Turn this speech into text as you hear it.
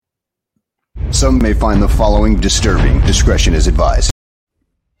Some may find the following disturbing. Discretion is advised.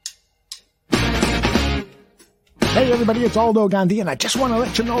 Hey everybody, it's Aldo Gandhi, and I just want to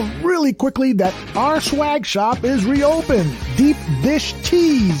let you know really quickly that our swag shop is reopened.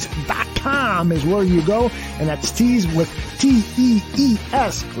 DeepDishTees.com is where you go, and that's tees with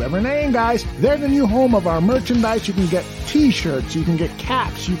T-E-E-S. Clever name, guys. They're the new home of our merchandise. You can get t-shirts, you can get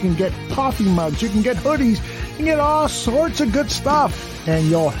caps, you can get coffee mugs, you can get hoodies, you can get all sorts of good stuff, and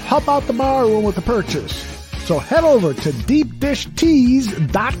you'll help out the bar room with the purchase. So head over to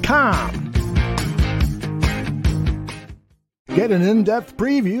DeepDishTees.com. Get an in-depth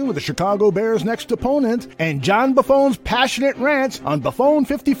preview of the Chicago Bears' next opponent and John Buffone's passionate rants on Buffone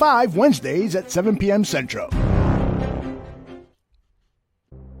 55 Wednesdays at 7 p.m. Central.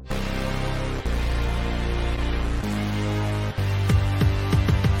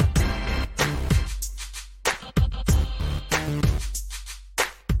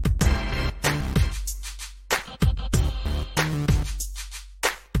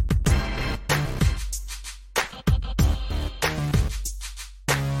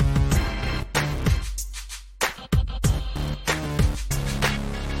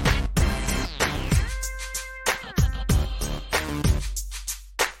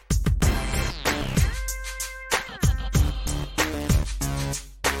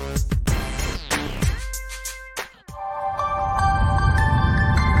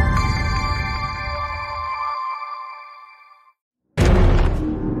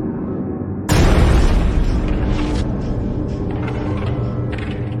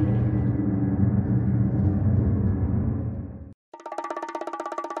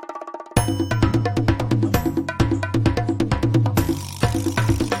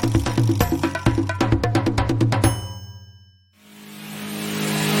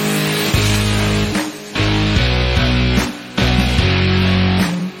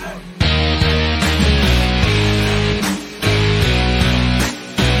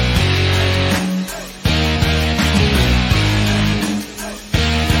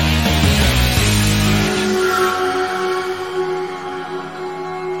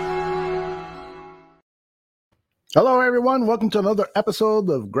 Hello, everyone. Welcome to another episode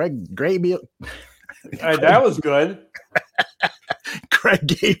of Greg Gabriel. That was good. Greg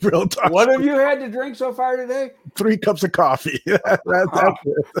Gabriel talks. What have you had to drink so far today? 3 cups of coffee. That's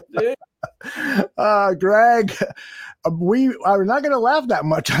it. Greg, we are not going to laugh that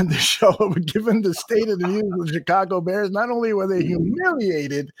much on this show, but given the state of the news of the Chicago Bears, not only were they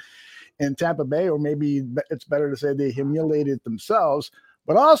humiliated in Tampa Bay, or maybe it's better to say they humiliated themselves,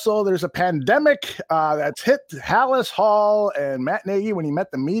 but also there's a pandemic that's hit Halas Hall, and Matt Nagy, when he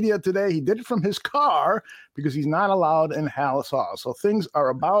met the media today, he did it from his car because he's not allowed in Halas Hall. So things are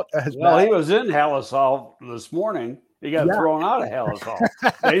about as well. bad. He was in Halas Hall this morning. He got thrown out of Halas Hall,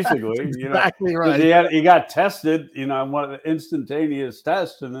 basically. Exactly right. He got tested, on one of the instantaneous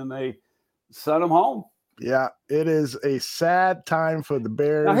tests, and then they sent him home. Yeah, it is a sad time for the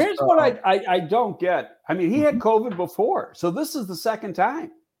Bears. Now, here's what I don't get. I mean, he had COVID before, so this is the second time.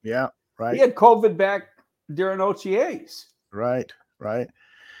 Yeah, right. He had COVID back during OTAs. Right.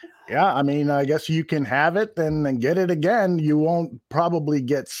 Yeah, I mean, I guess you can have it and then get it again. You won't probably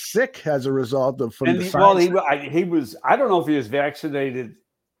get sick as a result of he was. I don't know if he was vaccinated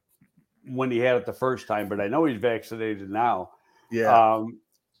when he had it the first time, but I know he's vaccinated now. Yeah.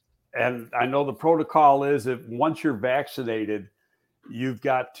 And I know the protocol is that once you're vaccinated, you've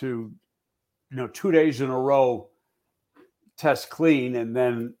got to, 2 days in a row, test clean, and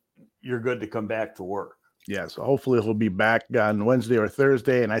then you're good to come back to work. Yeah, so hopefully he'll be back on Wednesday or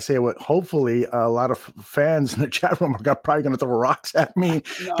Thursday. And I say hopefully a lot of fans in the chat room are probably going to throw rocks at me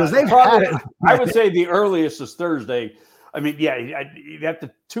because they've had it. I would say the earliest is Thursday. I mean, yeah, you'd have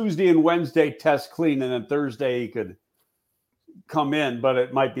to Tuesday and Wednesday test clean, and then Thursday he could come in, but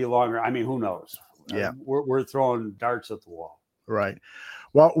it might be longer. I mean, who knows? Yeah, we're throwing darts at the wall. Right.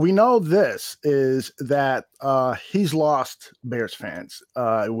 Well, we know this is that he's lost Bears fans.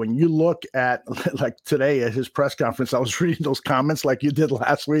 When you look at like today at his press conference, I was reading those comments like you did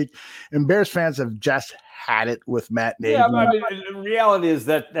last week, and Bears fans have just had it with Matt Nagy. Yeah, I mean, the reality is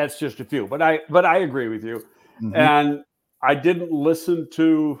that's just a few, but I agree with you. Mm-hmm. And I didn't listen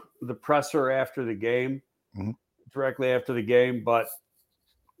to the presser after the game. Mm-hmm. Directly after the game, but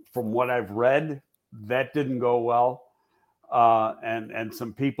from what I've read, that didn't go well. And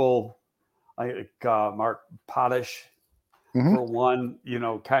some people, like Mark Potash, for one,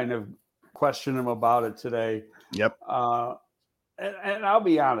 kind of questioned him about it today. Yep. And I'll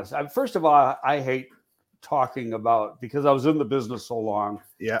be honest. First of all, I hate talking about, because I was in the business so long.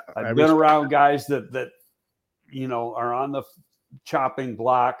 Yeah. I've been around guys that are on the chopping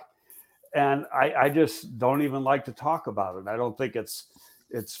block. And I just don't even like to talk about it. I don't think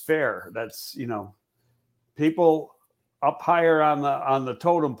it's fair. That's, people up higher on the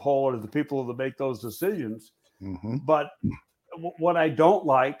totem pole are the people that make those decisions. Mm-hmm. But what I don't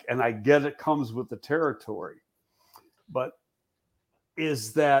like, and I get it comes with the territory, but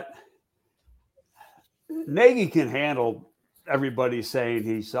is that Nagy can handle everybody saying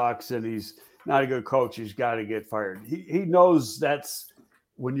he sucks and he's not a good coach. He's got to get fired. He knows that's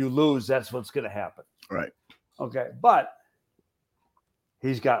when you lose, that's what's going to happen. Right. Okay. But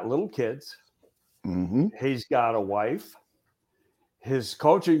he's got little kids. Mm-hmm. He's got a wife. His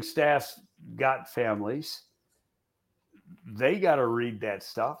coaching staff's got families. They got to read that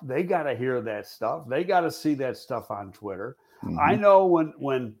stuff. They got to hear that stuff. They got to see that stuff on Twitter. Mm-hmm. I know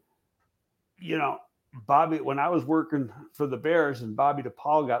when Bobby, when I was working for the Bears and Bobby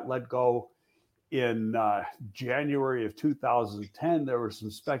DePaul got let go in January of 2010, there was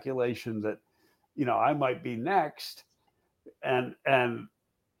some speculation that, I might be next. And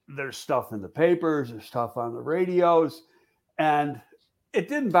there's stuff in the papers, there's stuff on the radios. And it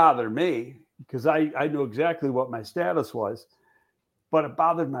didn't bother me because I knew exactly what my status was, but it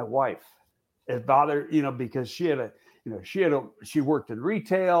bothered my wife. It bothered, because she worked in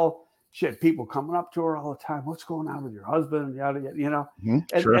retail. She had people coming up to her all the time. What's going on with your husband? Yada, yada, Mm-hmm.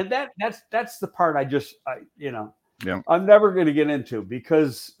 And, Sure. and that's the part Yeah. I'm never going to get into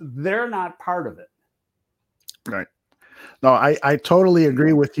because they're not part of it. Right. No, I totally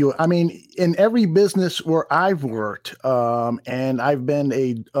agree with you. I mean, in every business where I've worked, and I've been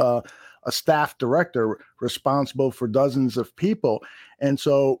a staff director responsible for dozens of people, and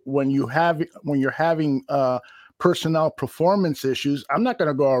so when you're having personnel performance issues, I'm not going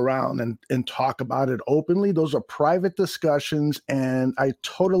to go around and talk about it openly. Those are private discussions, and I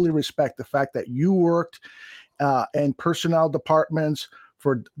totally respect the fact that you worked in personnel departments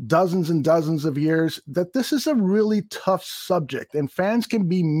for dozens and dozens of years, that this is a really tough subject and fans can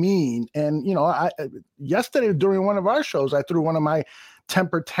be mean. And, yesterday during one of our shows, I threw one of my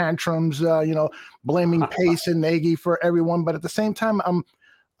temper tantrums, blaming Pace and Nagy for everyone. But at the same time,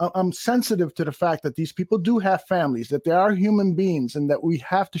 I'm sensitive to the fact that these people do have families, that they are human beings, and that we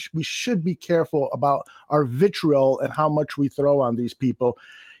should be careful about our vitriol and how much we throw on these people,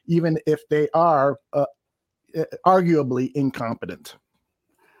 even if they are arguably incompetent.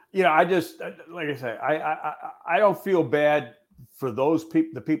 I just, like I say, I don't feel bad for those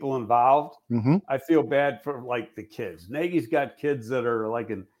people, the people involved. Mm-hmm. I feel bad for like the kids. Nagy's got kids that are like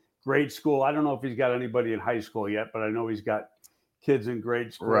in grade school. I don't know if he's got anybody in high school yet, but I know he's got kids in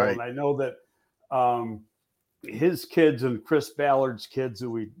grade school. Right. And I know that his kids and Chris Ballard's kids,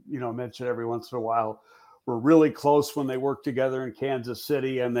 who we, mention every once in a while, were really close when they worked together in Kansas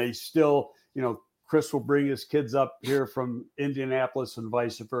City. And they still, Chris will bring his kids up here from Indianapolis and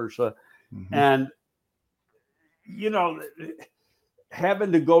vice versa. Mm-hmm. And,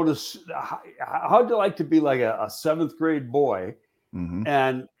 having to go to, how'd you like to be like a seventh grade boy Mm-hmm.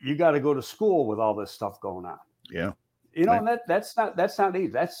 and you got to go to school with all this stuff going on? Yeah. And that's not easy.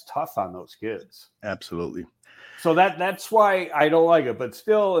 That's tough on those kids. Absolutely. So that's why I don't like it. But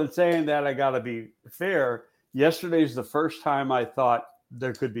still, in saying that, I got to be fair. Yesterday's the first time I thought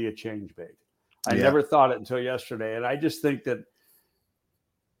there could be a change made. I never thought it until yesterday. And I just think that,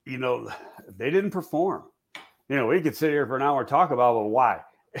 they didn't perform. We could sit here for an hour and talk about, well, why?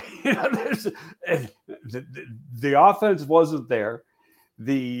 The offense wasn't there.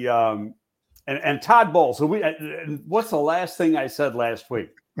 And Todd Bowles. So what's the last thing I said last week?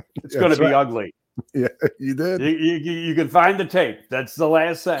 It's going to be ugly. Yeah, you did. You can find the tape. That's the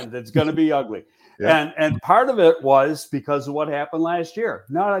last sentence. It's going to be ugly. Yeah. And part of it was because of what happened last year.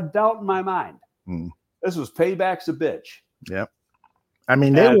 Not a doubt in my mind. This was payback's a bitch. Yeah. I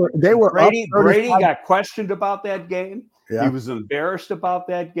mean, they were Brady got questioned about that game. Yeah. He was embarrassed about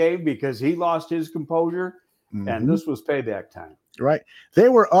that game because he lost his composure. Mm-hmm. And this was payback time. Right. They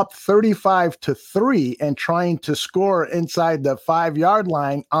were up 35-3 and trying to score inside the 5-yard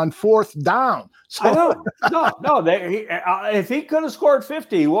line on 4th down. So, I know. No. If he could have scored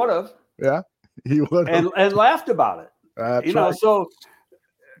 50, he would have. Yeah, he would have. And laughed about it. That's right. So,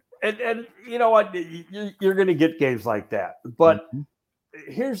 and you know what? You're going to get games like that. But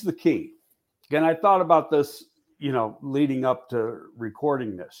here's the key. And I thought about this, leading up to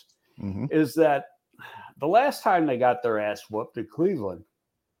recording this, is that the last time they got their ass whooped at Cleveland,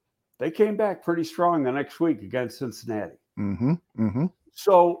 they came back pretty strong the next week against Cincinnati.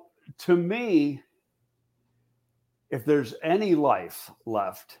 So to me, if there's any life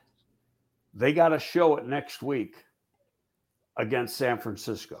left, they got to show it next week against San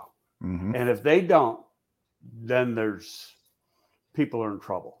Francisco. And if they don't, then there's people are in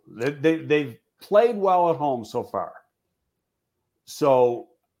trouble. They've played well at home so far. So,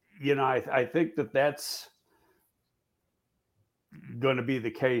 I think that's going to be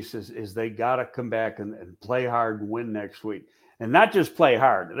the case is they got to come back and play hard and win next week. And not just play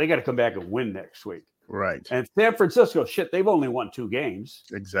hard. They got to come back and win next week. Right. And San Francisco, they've only won 2 games.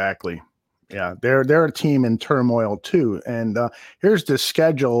 Exactly. Yeah, they're a team in turmoil too. And here's the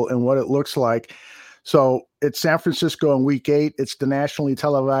schedule and what it looks like. So it's San Francisco in week 8. It's the nationally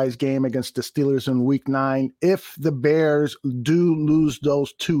televised game against the Steelers in week 9. If the Bears do lose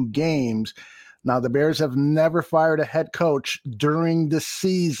those 2 games, now the Bears have never fired a head coach during the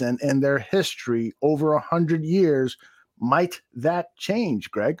season in their history over 100 years. Might that change,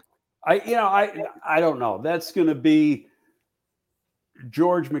 Greg? I don't know. That's going to be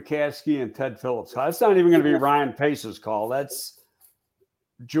George McCaskey and Ted Phillips. That's not even going to be Ryan Pace's call. That's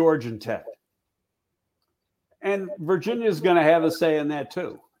George and Ted. And Virginia's going to have a say in that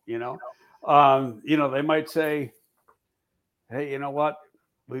too. They might say, "Hey, you know what?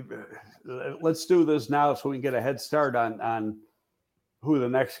 Let's do this now so we can get a head start on who the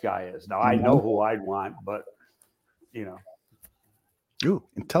next guy is." Now I know who I'd want, but Ooh,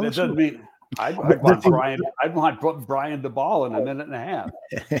 tell us. Doesn't mean I'd want Brian. I'd want Brian DeBall in a minute and a half.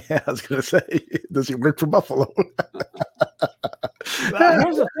 Yeah, I was going to say, does he work for Buffalo?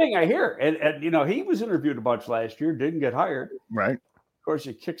 Here's the thing I hear, and he was interviewed a bunch last year, didn't get hired. Right. Of course,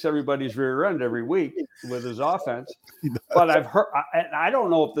 he kicks everybody's rear end every week with his offense. But I've heard, and I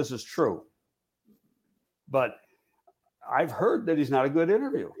don't know if this is true, but I've heard that he's not a good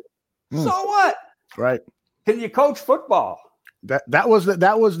interview. So what? Right. Can you coach football? That was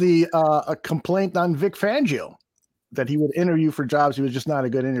the a complaint on Vic Fangio, that he would interview for jobs. He was just not a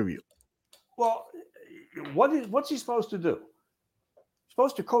good interview. Well, what's he supposed to do? He's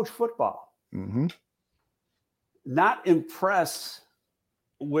supposed to coach football, not impress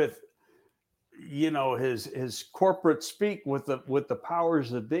with his corporate speak with the powers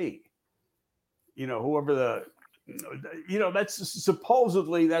that be. Whoever that's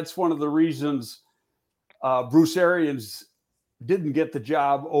supposedly that's one of the reasons Bruce Arians didn't get the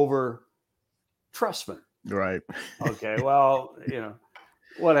job over Trustman. Right. Okay. Well,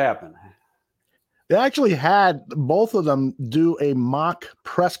 what happened? They actually had both of them do a mock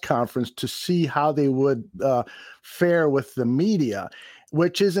press conference to see how they would fare with the media,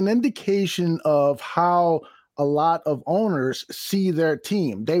 which is an indication of how a lot of owners see their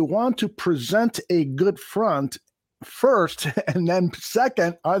team. They want to present a good front first, and then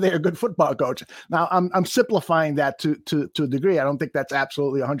second, are they a good football coach? Now, I'm simplifying that to a degree. I don't think that's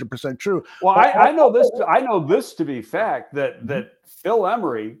absolutely 100% true. Well, I know this. I know this to be fact that Phil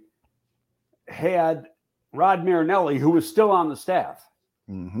Emery had Rod Marinelli, who was still on the staff,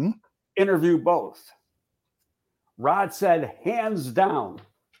 interview both. Rod said, hands down,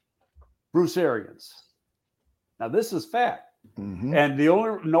 Bruce Arians. Now, this is fact. And the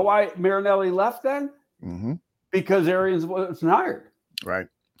only know why Marinelli left then? Because Arians wasn't hired. Right.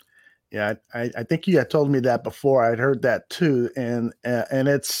 Yeah, I think you had told me that before. I'd heard that too, and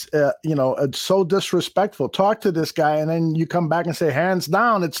it's it's so disrespectful. Talk to this guy, and then you come back and say, hands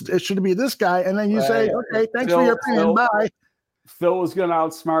down, it should be this guy, and then you say, okay, thanks for your opinion, bye. Phil was going to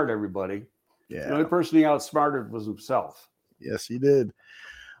outsmart everybody. Yeah, the only person he outsmarted was himself. Yes, he did.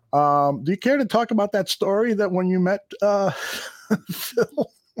 Do you care to talk about that story that when you met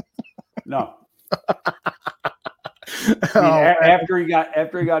Phil? No. After he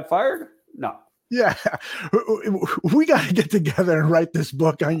got fired? No. Yeah, we got to get together and write this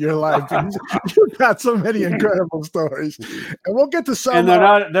book on your life. You've got so many incredible stories, and we'll get to some. And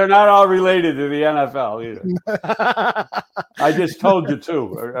they're not all related to the NFL either. I just told you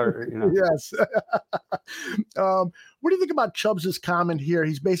too. Yes. What do you think about Chubbs' comment here?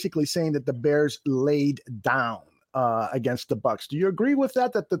 He's basically saying that the Bears laid down against the Bucs. Do you agree with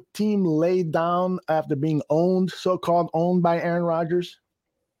that the team laid down after being so-called owned by Aaron Rodgers?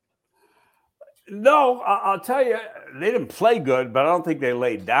 No, I'll tell you, they didn't play good, but I don't think they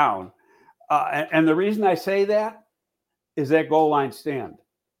laid down. And the reason I say that is that goal line stand.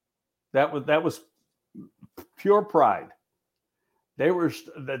 That was pure pride.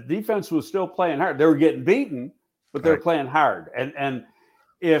 The defense was still playing hard. They were getting beaten, but they were playing hard. And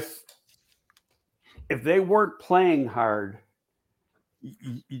if they weren't playing hard,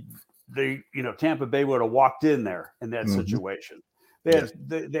 Tampa Bay would have walked in there in that situation.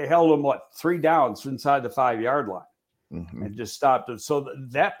 They held them 3 downs inside the 5-yard line and just stopped it. So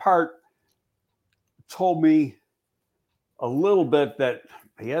that part told me a little bit that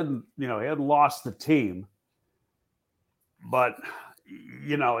he hadn't lost the team, but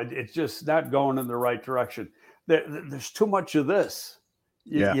it's just not going in the right direction. there's too much of this.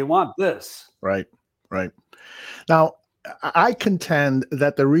 You want this. Right. Now, I contend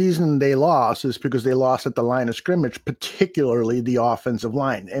that the reason they lost is because they lost at the line of scrimmage, particularly the offensive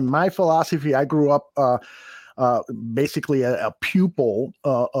line. In my philosophy, I grew up basically a pupil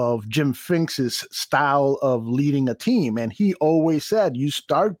of Jim Finks's style of leading a team. And he always said, you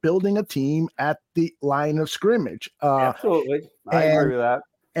start building a team at the line of scrimmage. Absolutely. I agree with that.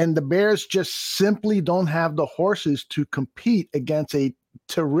 And the Bears just simply don't have the horses to compete against a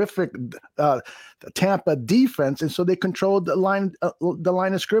terrific Tampa defense, and so they controlled the line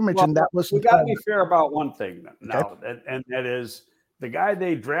of scrimmage. Well, and that was we got to be fair about one thing now, and that is the guy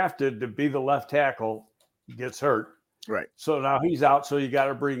they drafted to be the left tackle gets hurt, right? So now he's out. So you got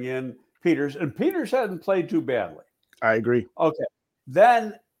to bring in Peters, and Peters hasn't played too badly. I agree. Okay,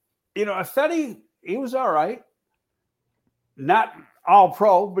 then Ifedi, he was all right, not all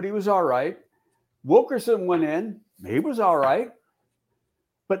pro, but he was all right. Wilkerson went in, he was all right.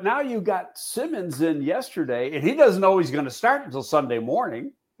 But now you got Simmons in yesterday, and he doesn't know he's going to start until Sunday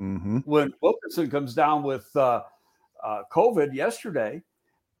morning when Wilkerson comes down with COVID yesterday.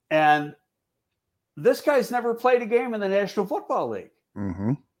 And this guy's never played a game in the National Football League.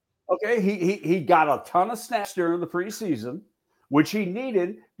 Okay, he got a ton of snaps during the preseason, which he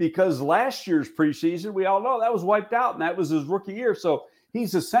needed because last year's preseason, we all know that was wiped out, and that was his rookie year. So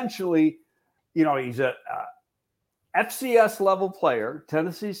he's essentially, he's a FCS level player,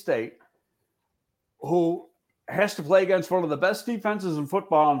 Tennessee State, who has to play against one of the best defenses in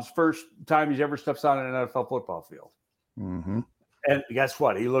football on his first time he's ever steps on an NFL football field. And guess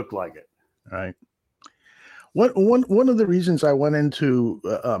what? He looked like it. Right. One of the reasons I went into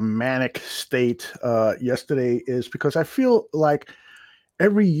a manic state yesterday is because I feel like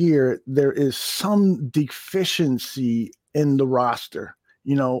every year there is some deficiency in the roster.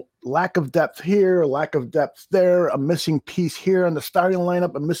 Lack of depth here, lack of depth there, a missing piece here in the starting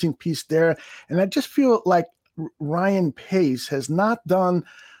lineup, a missing piece there. And I just feel like Ryan Pace has not done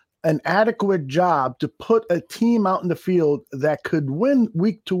an adequate job to put a team out in the field that could win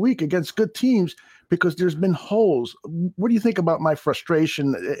week to week against good teams because there's been holes. What do you think about my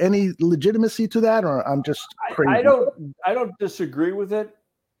frustration? Any legitimacy to that, or I'm just crazy? I don't disagree with it,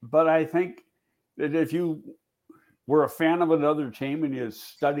 but I think that if you were a fan of another team and you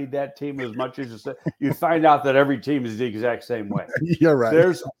studied that team as much as you said, you find out that every team is the exact same way. You're right.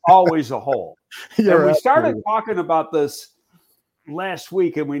 There's always a hole. And we started talking about this last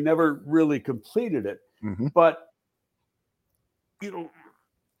week and we never really completed it. But,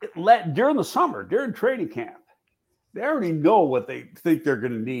 during the summer, during training camp, they already know what they think they're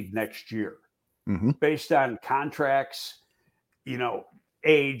going to need next year based on contracts,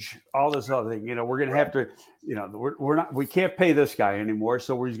 age, all this other thing. We're going to have to, we can't pay this guy anymore.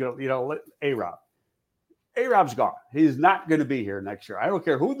 So we're just going to, let A-Rob. A-Rob's gone. He's not going to be here next year. I don't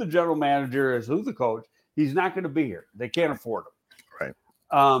care who the general manager is, who the coach. He's not going to be here. They can't afford him. Right.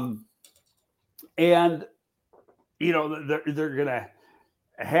 And, they're going to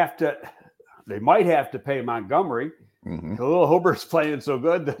have to, they might have to pay Montgomery. Khalil Herbert's playing so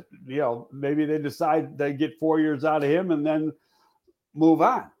good that, maybe they decide they get 4 years out of him and then move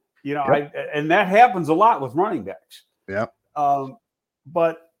on, and that happens a lot with running backs. Yeah.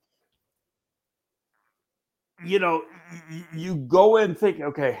 But, you go in thinking,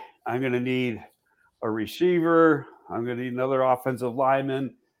 okay, I'm going to need a receiver. I'm going to need another offensive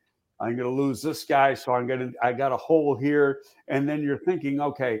lineman. I'm going to lose this guy. So I got a hole here. And then you're thinking,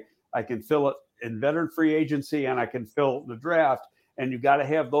 okay, I can fill it in veteran free agency and I can fill the draft. And you got to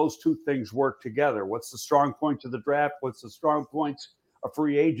have those two things work together. What's the strong points of the draft? What's the strong points of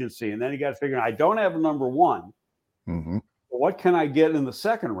free agency? And then you got to figure out, I don't have a number one. What can I get in the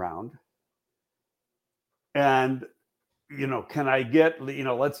second round? And, can I get,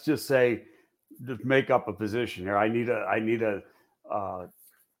 let's just say, just make up a position here. I need a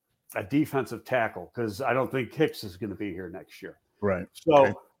defensive tackle because I don't think Hicks is going to be here next year. Right.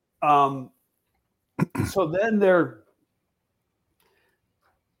 So, so then they're,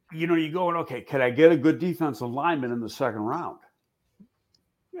 you're going, okay, can I get a good defensive lineman in the second round?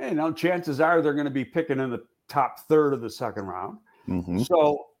 Chances are they're going to be picking in the top third of the second round.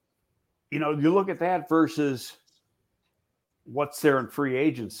 So, you look at that versus what's there in free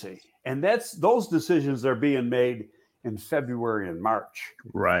agency. And those decisions are being made in February and March.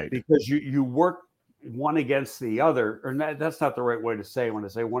 Right. Because you work one against the other, or that's not the right way to say when I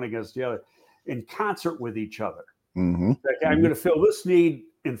say one against the other, in concert with each other. Like, I'm going to fill this need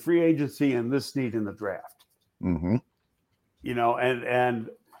in free agency and this need in the draft. And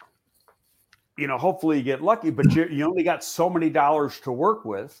hopefully you get lucky, but you only got so many dollars to work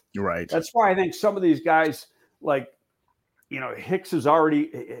with. Right. That's why I think some of these guys Hicks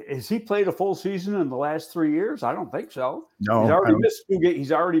has he played a full season in the last 3 years? I don't think so. No,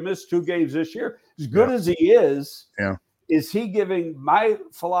 he's already missed 2 games this year. As good as he is, is he giving? My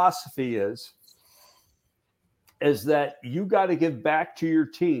philosophy is that you got to give back to your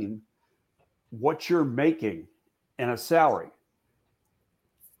team what you're making in a salary.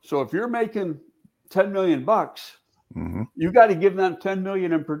 So if you're making $10 million, you got to give them $10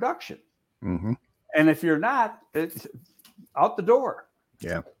 million in production. And if you're not, it's out the door.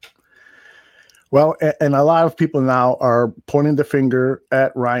 Yeah. Well, and a lot of people now are pointing the finger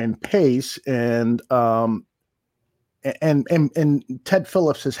at Ryan Pace, and Ted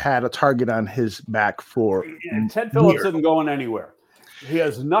Phillips has had a target on his back for. And Ted Phillips isn't going anywhere. He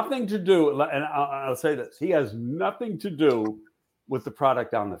has nothing to do, and I'll say this: he has nothing to do with the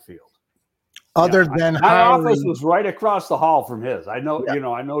product on the field. Other than my office was right across the hall from his. I know,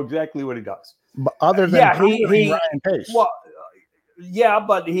 I know exactly what he does. But other than Ryan Pace. Well,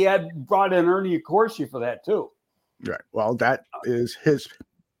 but he had brought in Ernie Accorsi for that too. Right. Well, that is his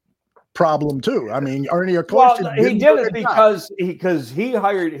problem too. I mean, Ernie Accorsi. Well, he did it because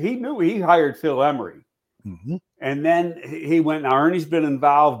he knew he hired Phil Emery, and then he went. Now Ernie's been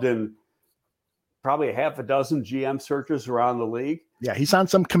involved in probably a half a dozen GM searches around the league. Yeah, he's on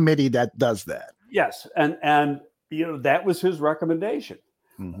some committee that does that. Yes, and that was his recommendation.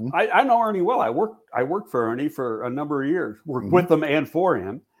 I know Ernie well. I worked for Ernie for a number of years. Worked with him and for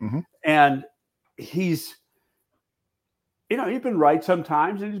him, and he's he's been right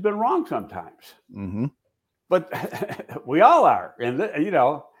sometimes and he's been wrong sometimes. But we all are, and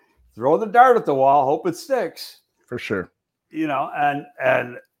throw the dart at the wall, hope it sticks. For sure.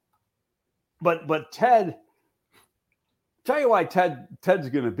 But Ted, tell you why Ted's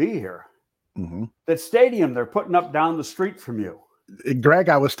going to be here. That stadium they're putting up down the street from you. Greg,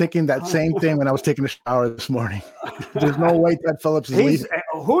 I was thinking that same thing when I was taking a shower this morning. There's no way Ted Phillips is leaving.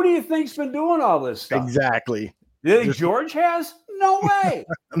 Who do you think's been doing all this stuff? Exactly. You think George has? No way.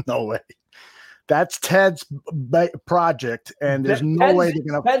 No way. That's Ted's project, and there's no way they're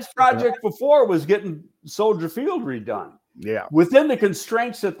going to. Ted's project before was getting Soldier Field redone. Yeah. Within the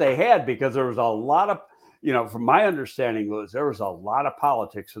constraints that they had, because there was a lot of, from my understanding, there was a lot of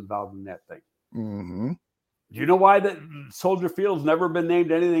politics involved in that thing. Do you know why that Soldier Field's never been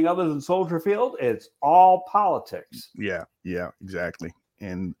named anything other than Soldier Field? It's all politics. Yeah, exactly.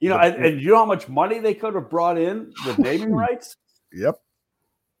 And and you know how much money they could have brought in with naming rights? Yep.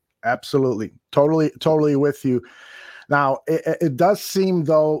 Absolutely. Totally with you. Now, it does seem,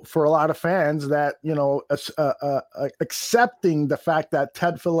 though, for a lot of fans that, accepting the fact that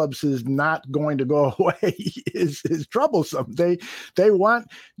Ted Phillips is not going to go away is troublesome. They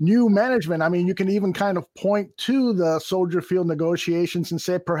want new management. I mean, you can even kind of point to the Soldier Field negotiations and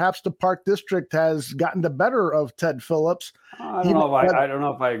say perhaps the Park District has gotten the better of Ted Phillips. I don't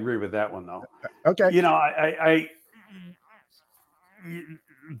know if I agree with that one, though. Okay.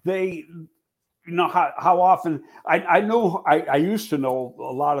 How often I used to know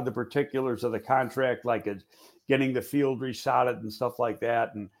a lot of the particulars of the contract, like it's getting the field resodded and stuff like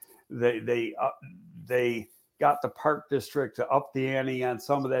that. And they got the Park District to up the ante on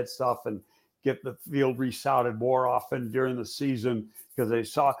some of that stuff and get the field resodded more often during the season, because they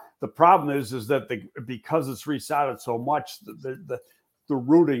saw the problem is that because it's resodded so much, the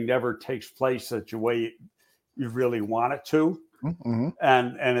rooting never takes place such a way you really want it to.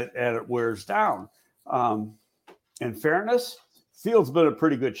 And it wears down. In fairness, field's been in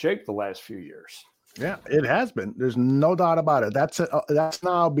pretty good shape the last few years. Yeah, it has been. There's no doubt about it. That's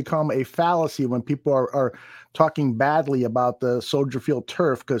now become a fallacy when people are talking badly about the Soldier Field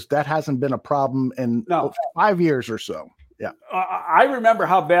turf, because that hasn't been a problem in 5 years or so. Yeah, I remember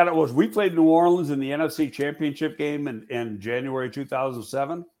how bad it was. We played New Orleans in the NFC Championship game in January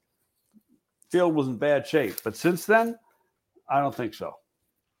 2007. Field was in bad shape, but since then, I don't think so.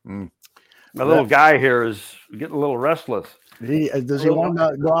 My little guy here is getting a little restless. Does he want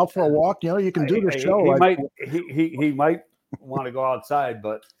to go out for a walk? You can do the show. He might want to go outside,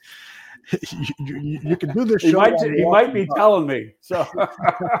 but you can do the show. He might be telling me. So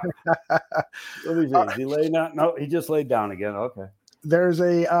let me see. Is he laying down? No, he just laid down again. Okay. There's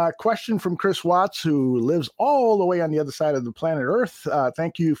a question from Chris Watts, who lives all the way on the other side of the planet Earth.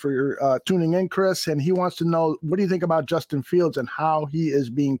 Thank you for tuning in, Chris. And he wants to know, what do you think about Justin Fields and how he is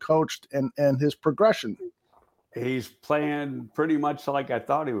being coached and his progression? He's playing pretty much like I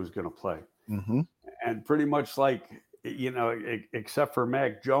thought he was going to play. And pretty much like, except for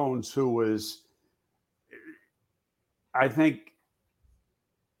Mac Jones, who was, I think,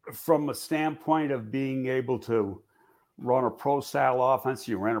 from a standpoint of being able to run a pro-style offense.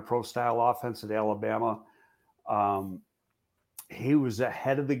 You ran a pro-style offense at Alabama. he was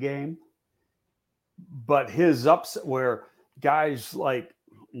ahead of the game. But his ups where guys like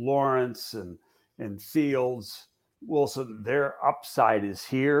Lawrence and Fields, Wilson, their upside is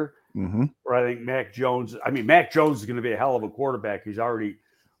here. Where I think Mac Jones is going to be a hell of a quarterback. He's already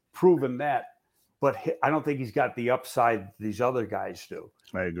proven that. But I don't think he's got the upside these other guys do.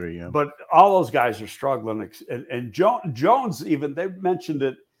 I agree, yeah. But all those guys are struggling. And Jones, even, they mentioned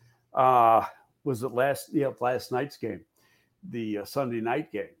it, was it last night's game, the Sunday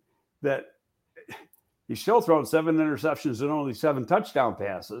night game, that he's still throwing 7 interceptions and only 7 touchdown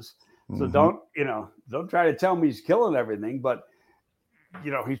passes. So don't try to tell me he's killing everything, but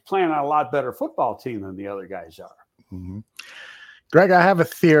he's playing on a lot better football team than the other guys are. Greg, I have a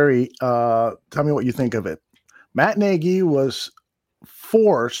theory. Tell me what you think of it. Matt Nagy was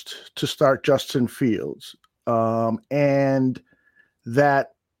forced to start Justin Fields, and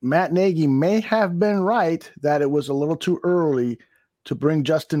that Matt Nagy may have been right that it was a little too early to bring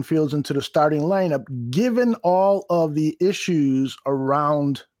Justin Fields into the starting lineup, given all of the issues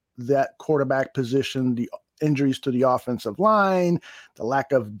around that quarterback position, the injuries to the offensive line, the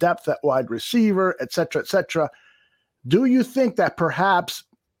lack of depth at wide receiver, et cetera, et cetera. Do you think that perhaps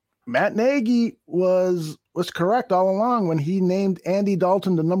Matt Nagy was correct all along when he named Andy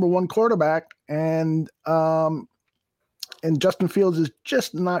Dalton the number 1 quarterback, and Justin Fields is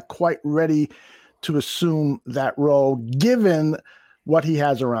just not quite ready to assume that role given what he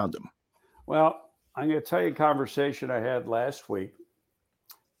has around him? Well, I'm going to tell you a conversation I had last week.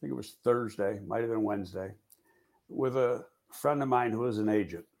 I think it was Thursday, might have been Wednesday, with a friend of mine who is an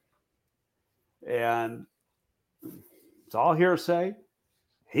agent. And it's all hearsay.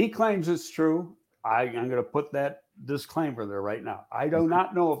 He claims it's true. I'm going to put that disclaimer there right now. I do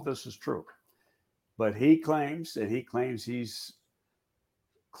not know if this is true, but he claims he's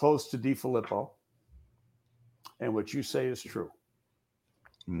close to DiFilippo, and what you say is true.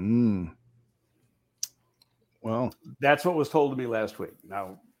 Well, that's what was told to me last week.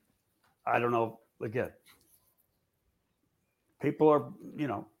 Now, I don't know. Again, people are,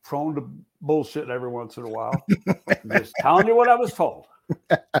 prone to bullshit every once in a while. I'm just telling you what I was told.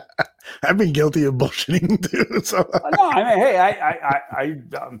 I've been guilty of bullshitting too. So no, hey,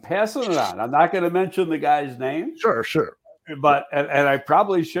 I'm passing it on. I'm not going to mention the guy's name. Sure. But and I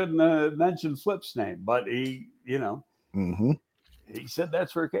probably shouldn't have mentioned Flip's name, but he, he said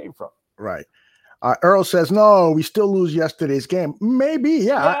that's where it came from. Right. Earl says, no, we still lose yesterday's game. Maybe,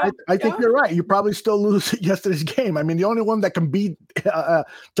 yeah. I think you're right. You probably still lose yesterday's game. I mean, the only one that can beat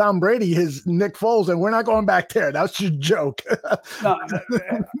Tom Brady is Nick Foles, and we're not going back there. That's just a joke. No,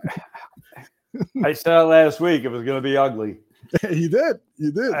 I said last week it was going to be ugly. You did.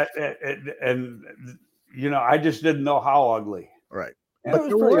 And I just didn't know how ugly. Right. And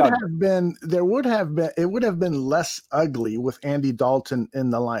but it would have been less ugly with Andy Dalton in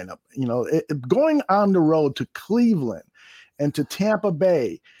the lineup. Going on the road to Cleveland and to Tampa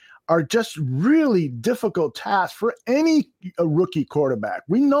Bay are just really difficult tasks for any rookie quarterback.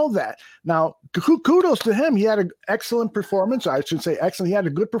 We know that. Now, kudos to him. He had an excellent performance. I should say excellent. He had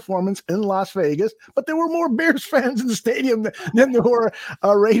a good performance in Las Vegas, but there were more Bears fans in the stadium than there were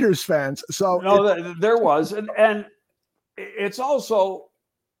Raiders fans. So there was. And it's also,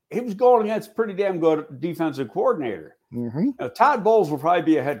 he was going against a pretty damn good defensive coordinator. Todd Bowles will probably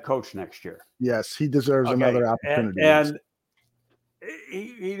be a head coach next year. Yes, he deserves another opportunity. And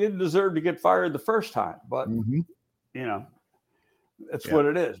he didn't deserve to get fired the first time, but that's what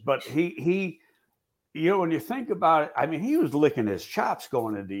it is. But he when you think about it, he was licking his chops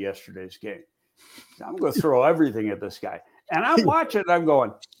going into yesterday's game. I'm going to throw everything at this guy, and I'm watching. I'm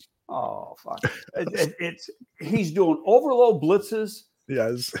going, oh fuck! He's doing overload blitzes.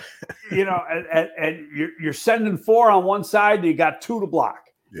 Yes, and you're sending 4 on one side, and you got 2 to block.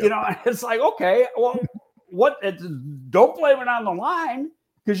 Yep. And it's like, okay, well. Don't blame it on the line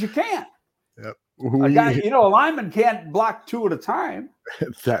because you can't. Yep. A lineman can't block 2 at a time.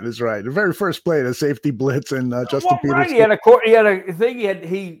 That is right. The very first play, the safety blitz, and Justin Peters. Right. He had a thing.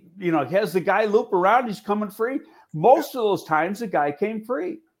 He has the guy loop around. He's coming free. Most of those times, the guy came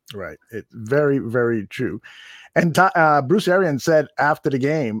free. Right. It's very, very true. And Bruce Arians said after the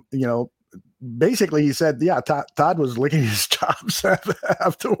game, basically he said, Todd was licking his chops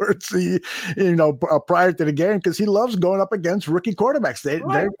afterwards, prior to the game, because he loves going up against rookie quarterbacks.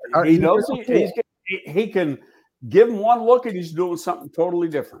 He knows he can give him one look and he's doing something totally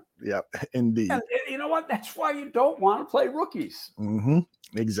different. Yep, indeed. And you know what? That's why you don't want to play rookies.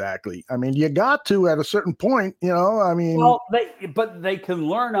 Exactly. You got to at a certain point, Well, they can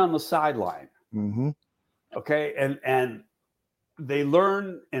learn on the sideline. Okay. And they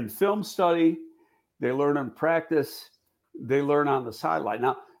learn in film study. They learn in practice. They learn on the sideline.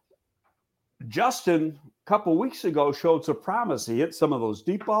 Now, Justin, a couple weeks ago, showed some promise. He hit some of those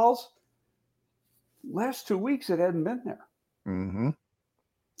deep balls. Last 2 weeks, it hadn't been there. Mm-hmm.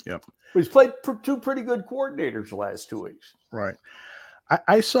 Yep. But he's played two pretty good coordinators the last 2 weeks. Right.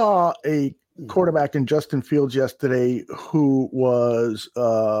 I saw a quarterback in Justin Fields yesterday who was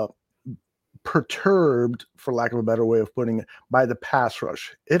perturbed, for lack of a better way of putting it, by the pass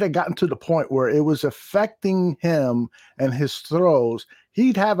rush. It had gotten to the point where it was affecting him and his throws.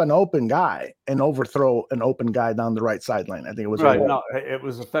 He'd have an open guy and overthrow an open guy down the right sideline. I think it was right. No, it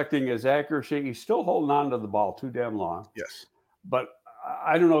was affecting his accuracy. He's still holding on to the ball too damn long. Yes. But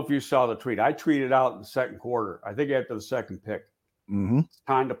I don't know if you saw the tweet. I tweeted out in the second quarter, I think after the second pick. Mm-hmm. It's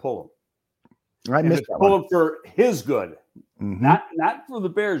time to pull him. I missed that pull one. him for his good, Mm-hmm. not for the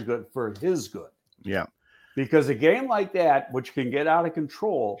Bears' good, for his good. Yeah. Because a game like that, which can get out of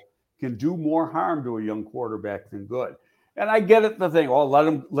control, can do more harm to a young quarterback than good. And I get it. The thing,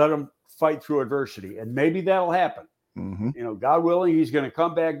 let him fight through adversity, and maybe that'll happen. Mm-hmm. You know, God willing, he's going to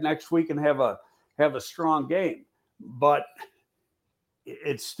come back next week and have a strong game. But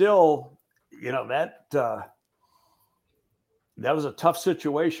it's still, you know, that was a tough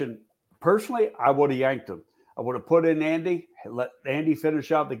situation. Personally, I would have yanked him. I would have put in Andy, let Andy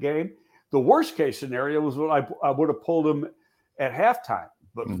finish out the game. The worst case scenario was when I would have pulled him at halftime.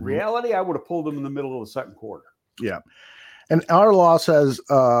 But in reality, I would have pulled him in the middle of the second quarter. Yeah. And our law says,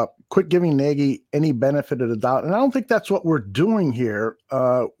 quit giving Nagy any benefit of the doubt. And I don't think that's what we're doing here.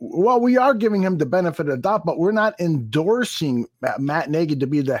 Well, we are giving him the benefit of the doubt, but we're not endorsing Matt Nagy to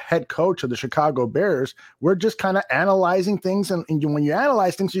be the head coach of the Chicago Bears. We're just kind of analyzing things. And when you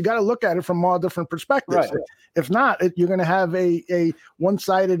analyze things, you got to look at it from all different perspectives. Right. If not, you're going to have a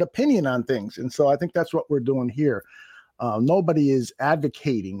one-sided opinion on things. And so I think that's what we're doing here. Nobody is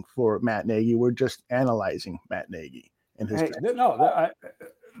advocating for Matt Nagy. We're just analyzing Matt Nagy.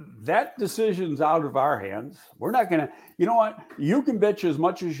 That decision's out of our hands. We're not going to, you know what? You can bitch as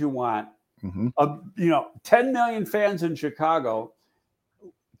much as you want. Mm-hmm. 10 million fans in Chicago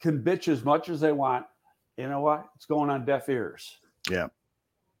can bitch as much as they want. You know what? It's going on deaf ears. Yeah.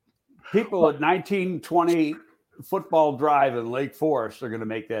 People at 1920 Football Drive in Lake Forest are going to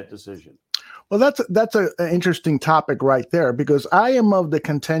make that decision. Well, that's an interesting topic right there, because I am of the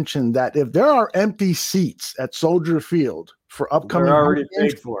contention that if there are empty seats at Soldier Field for upcoming, they're already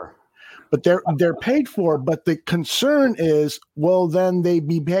paid for. But they're paid for. But the concern is, will then they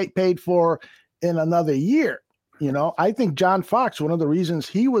be paid for in another year? You know, I think John Fox, one of the reasons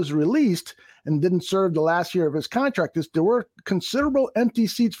he was released and didn't serve the last year of his contract is there were considerable empty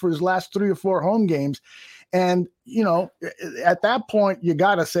seats for his last 3 or 4 home games. And, you know, at that point, you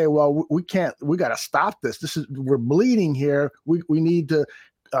got to say, well, we got to stop this. We're bleeding here. We need to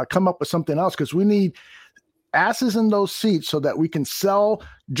come up with something else, because we need asses in those seats so that we can sell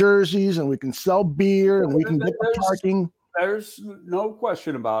jerseys and we can sell beer and we can get the parking. There's no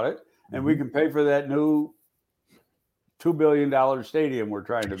question about it. And we can pay for that new $2 billion stadium we're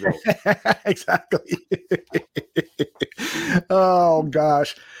trying to build. Exactly. Oh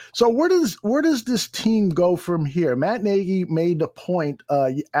gosh. So where does this team go from here? Matt Nagy made a point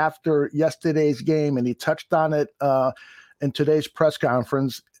after yesterday's game, and he touched on it in today's press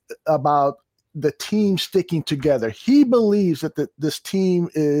conference about the team sticking together. He believes that this team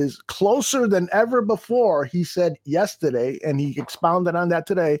is closer than ever before, he said yesterday, and he expounded on that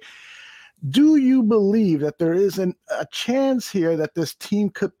today. Do you believe that there is a chance here that this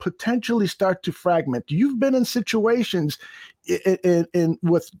team could potentially start to fragment? You've been in situations in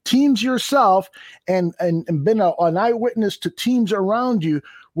with teams yourself and been an eyewitness to teams around you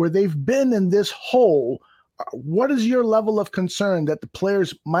where they've been in this hole. What is your level of concern that the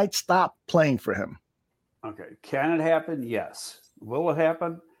players might stop playing for him? Okay. Can it happen? Yes. Will it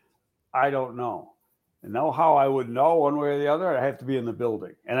happen? I don't know. And know how I would know one way or the other? I have to be in the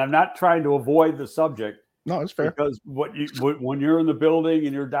building. And I'm not trying to avoid the subject. No, it's fair. Because when you're in the building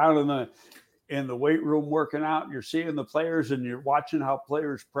and you're down in the weight room working out, you're seeing the players and you're watching how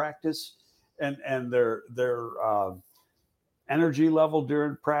players practice and their energy level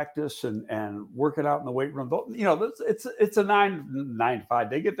during practice and working out in the weight room. You know, it's a 9 to 5.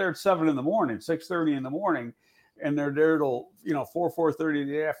 They get there at 7 in the morning, 6:30 in the morning, and they're there till 4:30 in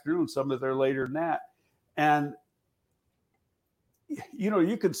the afternoon. Some of they're later than that. And,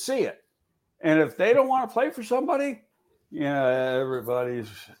 you can see it. And if they don't want to play for somebody, everybody's,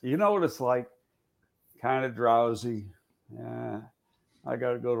 what it's like, kind of drowsy. Yeah, I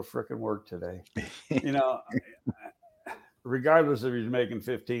got to go to frickin' work today. Regardless if he's making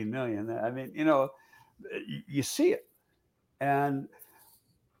 $15 million. I mean, you see it. And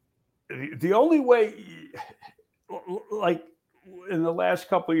the only way, like in the last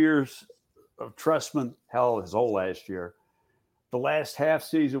couple of years of Trestman, hell, his whole last year, the last half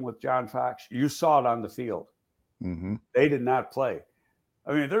season with John Fox, you saw it on the field. Mm-hmm. They did not play.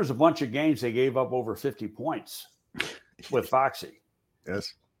 I mean, there's a bunch of games they gave up over 50 points with Foxy.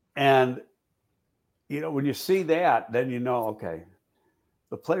 Yes. And, when you see that, then okay,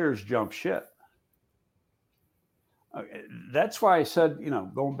 the players jump ship. That's why I said,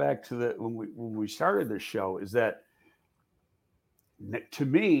 going back to when we started this show, is that to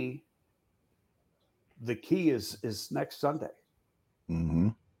me, the key is next Sunday. Mm-hmm.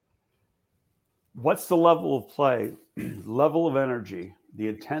 What's the level of play, level of energy, the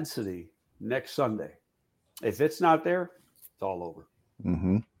intensity next Sunday? If it's not there, it's all over.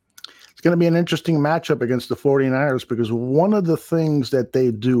 Mm-hmm. It's going to be an interesting matchup against the 49ers because one of the things that they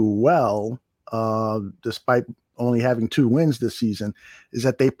do well, despite only having 2 wins this season, is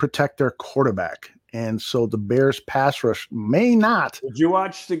that they protect their quarterback. And so the Bears pass rush may not. Did you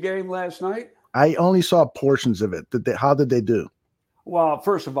watch the game last night? I only saw portions of it. How did they do? Well,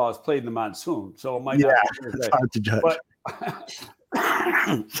 first of all, it's played in the monsoon, so it might not be it's hard to judge. But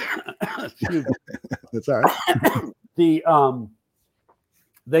that's all right.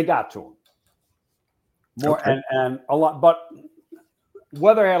 They got to him more, okay. and a lot, but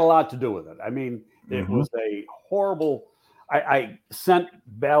weather had a lot to do with it. I mean, it was a horrible. I sent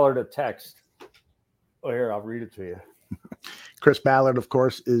Ballard a text. Oh, here, I'll read it to you. Chris Ballard, of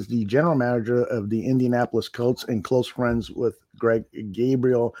course, is the general manager of the Indianapolis Colts and close friends with Greg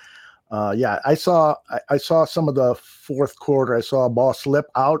Gabriel. I saw some of the fourth quarter. I saw a ball slip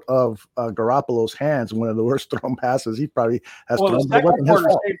out of Garoppolo's hands. One of the worst thrown passes he probably has thrown. The second quarter,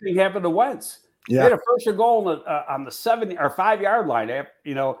 same thing happened to Wentz. Yeah. He had a first and goal on the 7 or 5 yard line,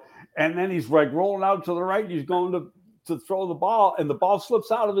 and then he's like rolling out to the right. And he's going to throw the ball, and the ball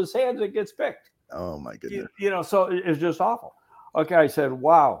slips out of his hands and gets picked. Oh my goodness! So it's just awful. Okay, I said,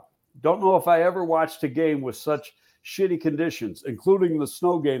 wow. Don't know if I ever watched a game with such shitty conditions, including the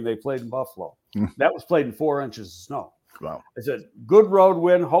snow game they played in Buffalo. That was played in 4 inches of snow. Wow. I said, good road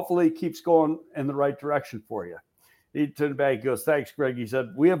win. Hopefully it keeps going in the right direction for you. He turned back. He goes, thanks, Greg. He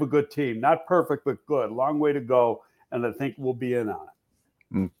said, we have a good team. Not perfect, but good. Long way to go. And I think we'll be in on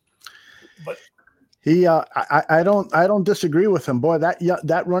it. But I don't disagree with him. Boy,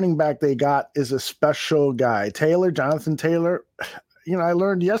 that running back they got is a special guy. Jonathan Taylor. I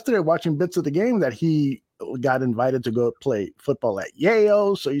learned yesterday watching bits of the game that he got invited to go play football at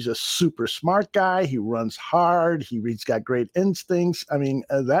Yale. So he's a super smart guy. He runs hard. He's got great instincts. I mean,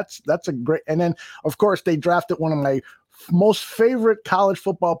 that's a great. And then of course they drafted one of my most favorite college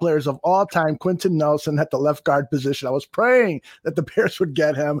football players of all time, Quentin Nelson, at the left guard position. I was praying that the Bears would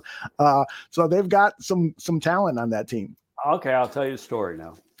get him. So they've got some talent on that team. Okay, I'll tell you a story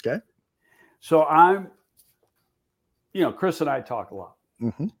now. Okay. So Chris and I talk a lot.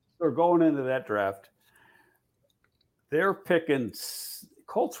 Mm-hmm. They're going into that draft. They're picking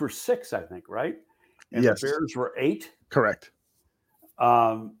Colts were 6, I think, right? And yes. The Bears were 8. Correct.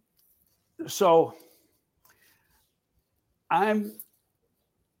 So we're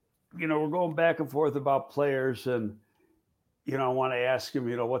going back and forth about players, and I want to ask him,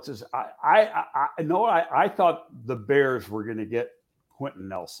 what's his? I thought the Bears were going to get Quentin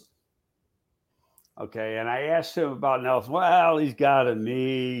Nelson. Okay, and I asked him about Nelson. Well, he's got a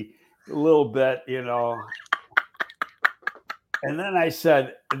knee, a little bit, And then I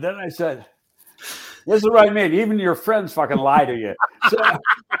said, this is what I mean. Even your friends fucking lie to you.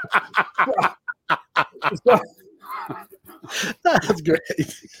 So that's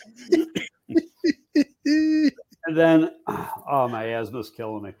great. And then, my asthma's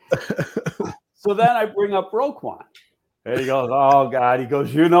killing me. So then I bring up Roquan. And he goes, oh, God. He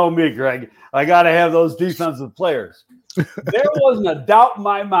goes, you know me, Greg. I got to have those defensive players. There wasn't a doubt in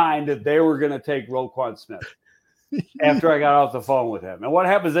my mind that they were going to take Roquan Smith after I got off the phone with him. And what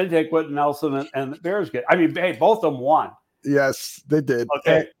happens? They take Quentin Nelson and the Bears get. I mean, hey, both of them won. Yes, they did.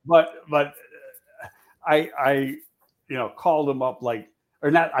 Okay, but I called him up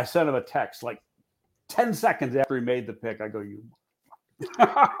I sent him a text 10 seconds after he made the pick. I go, you.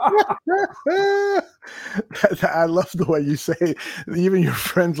 I love the way you say even your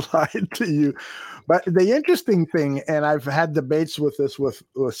friends lied to you. But the interesting thing, and I've had debates with this with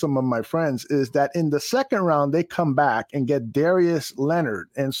some of my friends, is that in the second round, they come back and get Darius Leonard.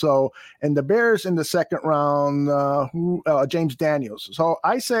 And the Bears in the second round, James Daniels. So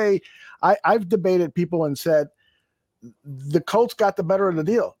I say, I've debated people and said, the Colts got the better of the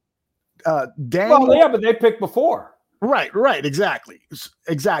deal. Well, yeah, but they picked before. Right. Exactly.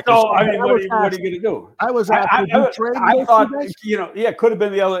 So, I mean, what are you going to do? I was asked, I thought, it could have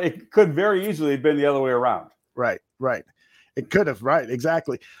been the other. It could very easily have been the other way around. Right. It could have. Right.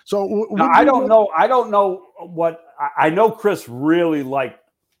 Exactly. So I don't know. I don't know what. I know Chris really liked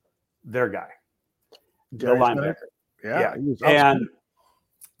their guy, the linebacker. Yeah.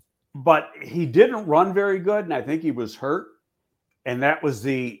 But he didn't run very good, and I think he was hurt. And that was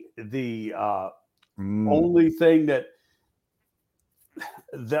the only thing that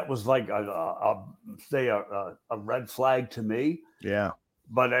was like a red flag to me. Yeah.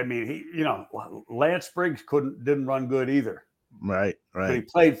 But I mean, Lance Briggs didn't run good either. Right. But he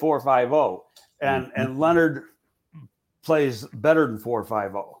played 4.50, and Leonard plays better than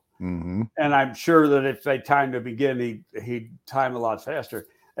 4.50. Mm-hmm. And I'm sure that if they timed him again, he'd time a lot faster.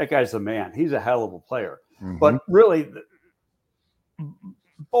 That guy's the man. He's a hell of a player. Mm-hmm. But really,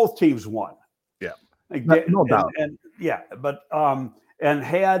 both teams won. Yeah, no doubt. And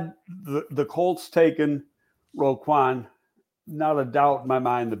had the Colts taken Roquan, not a doubt in my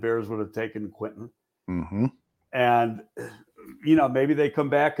mind the Bears would have taken Quentin. Mm-hmm. And maybe they come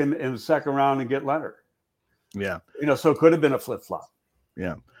back in the second round and get Leonard. Yeah. So it could have been a flip-flop.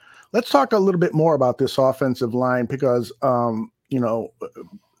 Yeah. Let's talk a little bit more about this offensive line because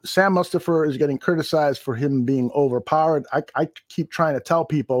Sam Mustipher is getting criticized for him being overpowered. I keep trying to tell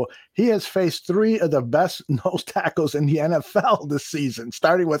people he has faced 3 of the best nose tackles in the NFL this season,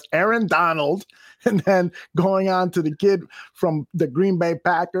 starting with Aaron Donald and then going on to the kid from the Green Bay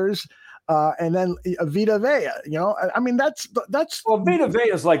Packers. And then Vita Vea, I mean, that's Vita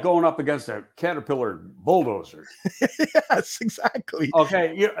Vea is like going up against a Caterpillar bulldozer. Yes, exactly.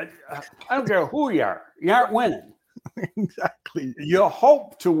 Okay. I don't care who you aren't winning. Exactly. You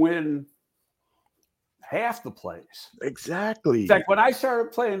hope to win half the plays. Exactly. In fact, when I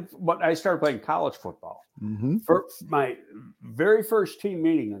started playing college football, mm-hmm. for my very first team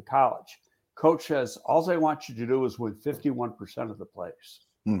meeting in college, coach says, all they want you to do is win 51% of the plays.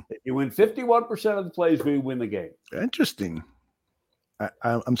 If you win 51% of the plays, we win the game. Interesting.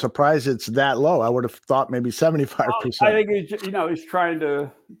 I'm surprised it's that low. I would have thought maybe 75%. I think he's trying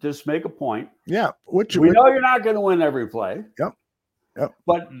to just make a point. Yeah, we know you're not going to win every play. Yep.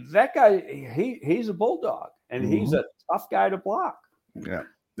 But that guy, he's a bulldog, and mm-hmm. he's a tough guy to block. Yeah,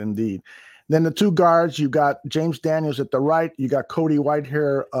 indeed. Then the 2 guards, you got James Daniels at the right. You got Cody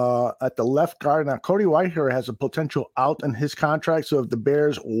Whitehair at the left guard. Now, Cody Whitehair has a potential out in his contract. So if the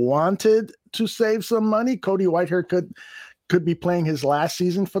Bears wanted to save some money, Cody Whitehair could be playing his last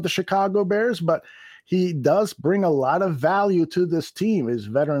season for the Chicago Bears, but he does bring a lot of value to this team. His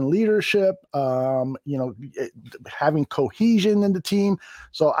veteran leadership, having cohesion in the team.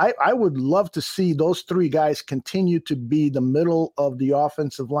 So I would love to see those 3 guys continue to be the middle of the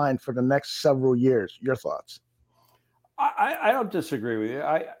offensive line for the next several years. Your thoughts? I don't disagree with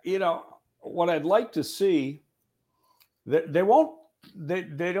you. What I'd like to see, they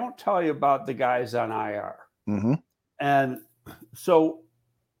don't tell you about the guys on IR. Mm-hmm. And so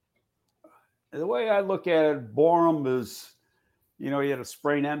the way I look at it, Borum is, he had a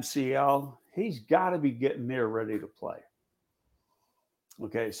sprained MCL. He's got to be getting there ready to play.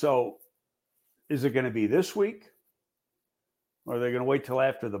 Okay, so is it going to be this week? Or are they going to wait till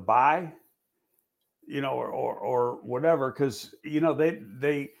after the bye? Or whatever? Because,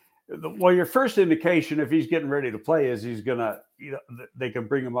 your first indication if he's getting ready to play is he's going to, they can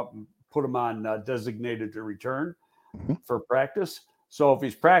bring him up and put him on designated to return. Mm-hmm. For practice. So if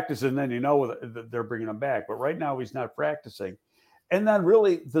he's practicing, then that they're bringing him back. But right now he's not practicing. And then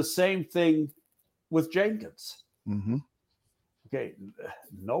really the same thing with Jenkins. Mm-hmm. Okay.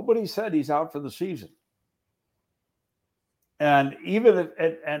 Nobody said he's out for the season. And even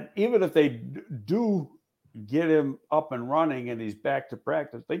if they do get him up and running and he's back to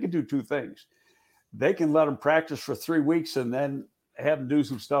practice, they can do 2 things. They can let him practice for 3 weeks and then have him do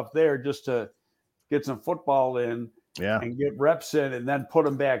some stuff there just to get some football in. Yeah. And get reps in and then put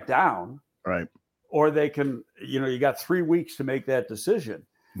them back down. Right. Or they can, you got 3 weeks to make that decision.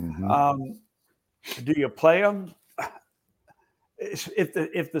 Mm-hmm. Do you play them?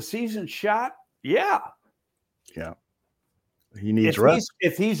 If the season's shot, yeah. Yeah. He needs reps.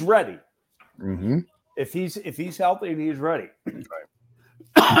 If he's ready. Mm-hmm. If he's healthy and he's ready.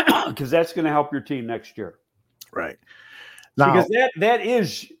 Right. Because that's going to help your team next year. Right. Now, because that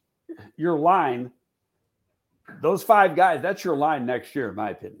is your line. Those 5 guys, that's your line next year, in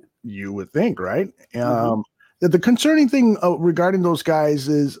my opinion. You would think, right? The concerning thing regarding those guys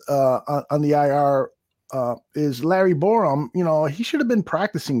is on the IR is Larry Borum. He should have been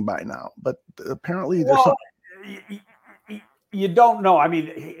practicing by now, but apparently there's you don't know. I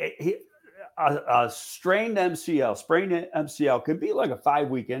mean, a sprained MCL can be like a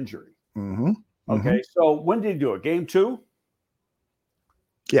 5-week injury. Mm-hmm. Okay, so when did he do it? Game 2?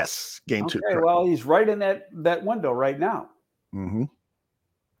 Yes, game 2. Okay, well, he's right in that window right now. Mm-hmm.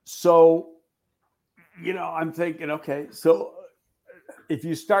 So, I'm thinking, okay, so if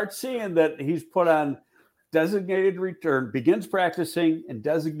you start seeing that he's put on designated return, begins practicing and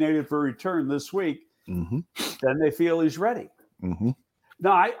designated for return this week, then they feel he's ready. Mm-hmm.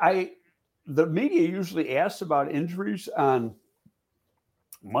 Now, the media usually asks about injuries on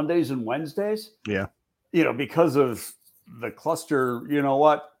Mondays and Wednesdays. Yeah. Because of the cluster,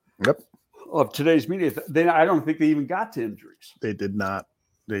 Yep. of today's media. I don't think they even got to injuries. They did not.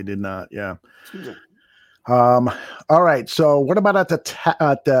 Yeah. All right. So what about at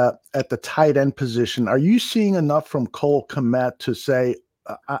the tight end position? Are you seeing enough from Cole Kmet to say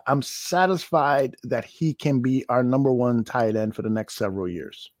I'm satisfied that he can be our number one tight end for the next several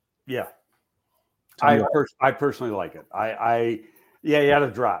years? Yeah. I personally like it. He had a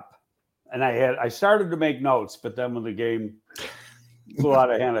drop, and I started to make notes, but then when the game flew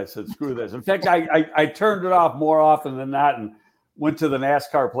out of hand, I said, screw this. In fact, I turned it off more often than not and went to the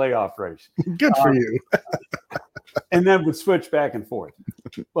NASCAR playoff race. Good for you. And then would switch back and forth.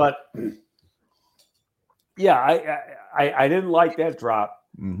 But yeah, I didn't like that drop.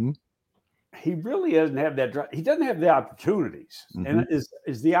 Mm-hmm. He really doesn't have that drop. He doesn't have the opportunities. Mm-hmm. And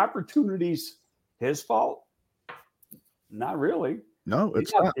is the opportunities his fault? Not really. No,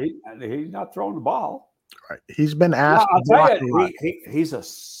 it's not. He's not throwing the ball. Right. He's been asked. I'll tell you, he's a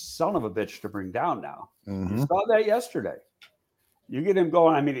son of a bitch to bring down now. Mm-hmm. You saw that yesterday. You get him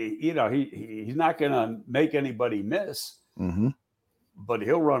going. I mean, he's not going to make anybody miss, but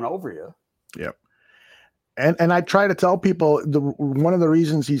he'll run over you. Yep. And I try to tell people one of the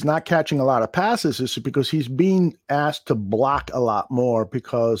reasons he's not catching a lot of passes is because he's being asked to block a lot more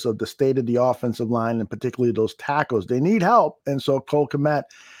because of the state of the offensive line and particularly those tackles. They need help. And so Cole Kmet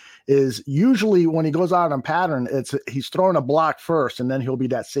is usually when he goes out on pattern, he's throwing a block first and then he'll be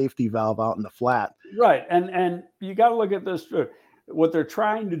that safety valve out in the flat. Right. And you got to look at this. What they're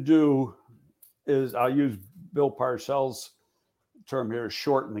trying to do is, I'll use Bill Parcells' term here,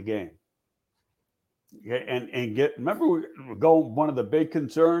 shorten the game. And remember, one of the big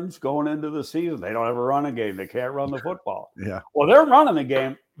concerns going into the season, they don't ever run a game. They can't run the football. Yeah. Well, they're running the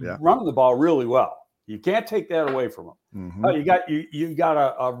game, running the ball really well. You can't take that away from them. Mm-hmm. You got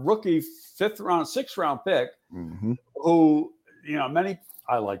a rookie 5th round, 6th round pick who,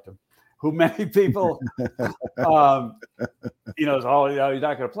 I liked him, who many people, he's not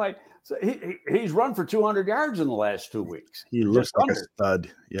going to play. So he's run for 200 yards in the last 2 weeks. He looks like a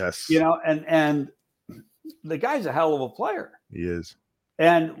stud. Yes. And the guy's a hell of a player. He is.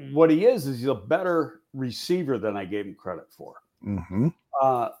 And what he is he's a better receiver than I gave him credit for. Mm-hmm.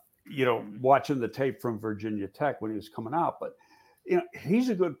 Watching the tape from Virginia Tech when he was coming out, but he's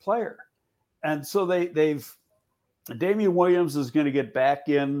a good player. And so Damian Williams is going to get back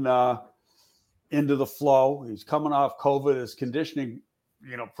into the flow. He's coming off COVID. His conditioning,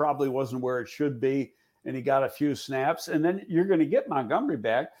 probably wasn't where it should be. And he got a few snaps. And then you're going to get Montgomery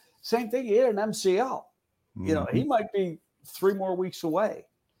back. Same thing. He had an MCL. He might be 3 more weeks away.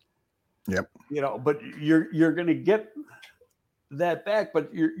 Yep. But you're going to get that back,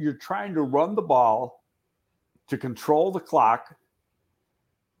 but you're trying to run the ball to control the clock,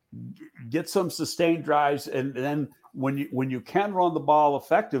 get some sustained drives, and then when you can run the ball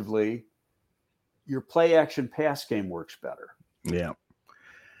effectively, your play action pass game works better. Yeah.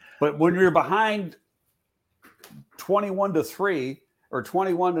 But when you're behind 21-3 or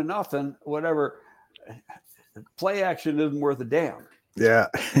 21-0, whatever, play action isn't worth a damn. Yeah.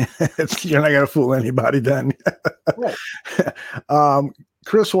 You're not going to fool anybody then. Right.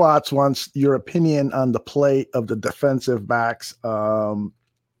 Chris Watts wants your opinion on the play of the defensive backs. DeAndre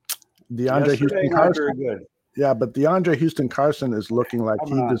Houston Carson. Very good. Yeah, but DeAndre Houston Carson is looking like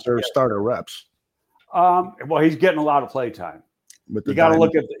he deserves starter reps. Well, he's getting a lot of play time. You got to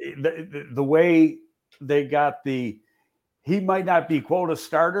look at the way they got he might not be quote a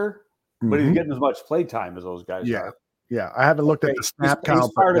starter, but he's getting as much play time as those guys are. Yeah, I haven't looked at the snap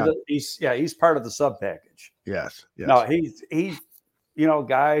count. He's part of the sub package. Yes. No, he's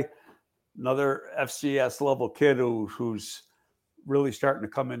guy, another FCS level kid who's really starting to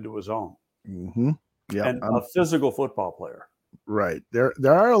come into his own. Mm-hmm. Yeah, and a physical football player. Right. There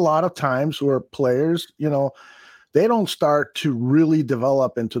are a lot of times where players, they don't start to really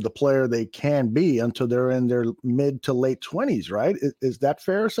develop into the player they can be until they're in their mid to late 20s, right? Is that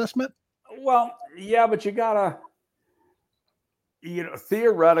fair assessment? Well, yeah, but you gotta,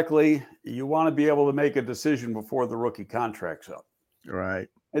 theoretically, you want to be able to make a decision before the rookie contract's up. Right.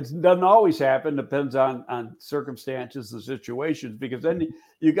 It doesn't always happen. Depends on circumstances and situations, because then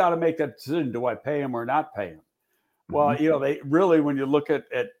you got to make that decision. Do I pay him or not pay him? Well, they really, when you look at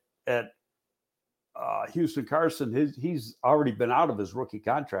Houston Carson, he's already been out of his rookie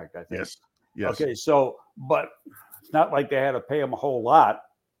contract, I think. Yes. Okay. So, but it's not like they had to pay him a whole lot,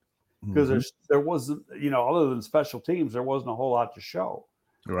 because there wasn't, other than special teams, there wasn't a whole lot to show.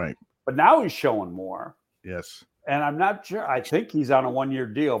 Right. But now he's showing more. Yes. And I'm not sure. I think he's on a 1-year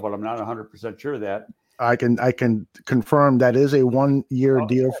deal, but I'm not 100% sure of that. I can confirm that is a 1-year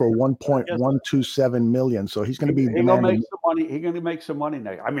deal for $1.127 million. So he's going to be. He's going to make some money. He's going to make some money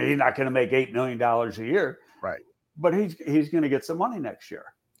next. I mean, he's not going to make $8 million a year, right? But he's going to get some money next year.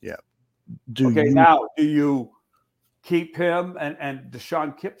 Yeah. Now, do you keep him? And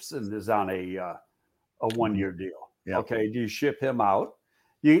Deshaun Gibson is on a 1-year deal. Yeah. Okay. Do you ship him out?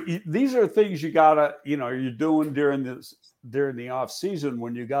 These are things you gotta, you're doing during the off season,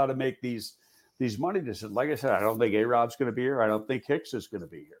 when you got to make these money decisions. Like I said, I don't think A-Rob's going to be here. I don't think Hicks is going to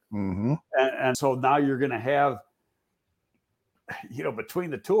be here. And so now you're going to have, between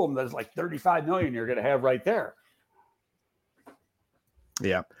the two of them, there's like $35 million you're going to have right there.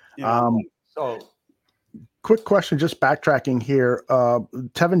 Yeah. So. Quick question, just backtracking here.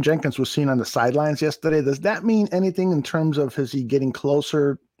 Tevin Jenkins was seen on the sidelines yesterday. Does that mean anything in terms of is he getting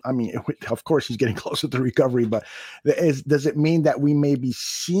closer? I mean, of course he's getting closer to recovery, but does it mean that we may be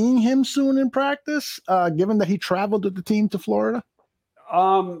seeing him soon in practice, given that he traveled with the team to Florida?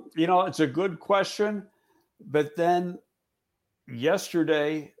 It's a good question. But then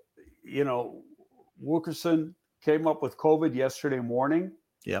yesterday, Wilkerson came up with COVID yesterday morning.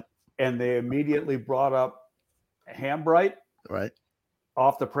 Yep. And they immediately brought up Hambright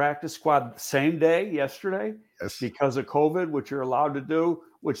off the practice squad same day yesterday because of COVID, which you're allowed to do,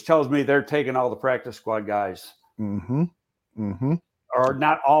 which tells me they're taking all the practice squad guys. Or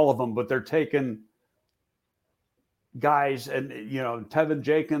not all of them, but they're taking guys. And, Tevin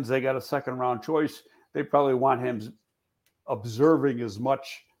Jenkins, they got a second-round choice. They probably want him observing as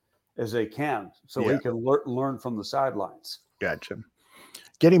much as they can so he can learn from the sidelines. Gotcha.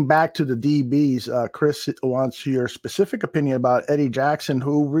 Getting back to the DBs, Chris wants your specific opinion about Eddie Jackson,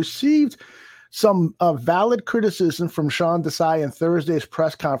 who received some valid criticism from Sean Desai in Thursday's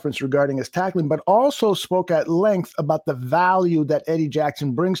press conference regarding his tackling, but also spoke at length about the value that Eddie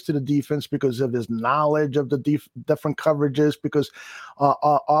Jackson brings to the defense because of his knowledge of the different coverages, because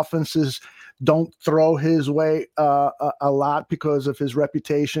offenses don't throw his way a lot because of his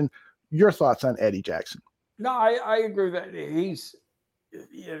reputation. Your thoughts on Eddie Jackson? No, I agree that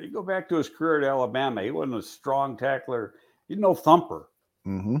you go back to his career at Alabama, he wasn't a strong tackler. He's no thumper.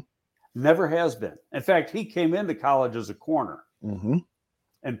 Never has been. In fact, he came into college as a corner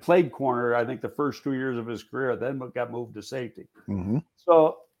and played corner, I think, the first 2 years of his career, then got moved to safety.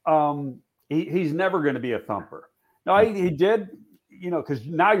 So he's never going to be a thumper. No, he did, because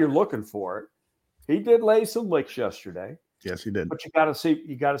now you're looking for it. He did lay some licks yesterday. Yes, he did. But you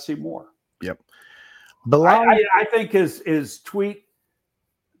got to see more. Yep. I think his tweet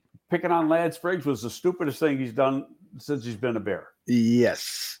picking on Lance Briggs was the stupidest thing he's done since he's been a Bear.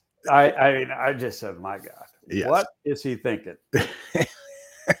 Yes. I just said, my God, what is he thinking?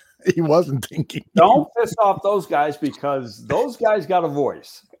 He wasn't thinking. Don't piss off those guys, because those guys got a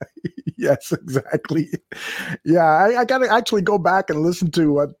voice. Yes, exactly. Yeah, I got to actually go back and listen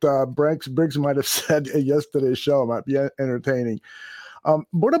to what Briggs might have said in yesterday's show. It might be entertaining.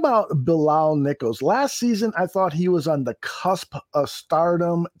 What about Bilal Nichols? Last season, I thought he was on the cusp of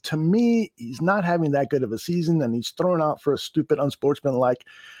stardom. To me, he's not having that good of a season, and he's thrown out for a stupid, unsportsmanlike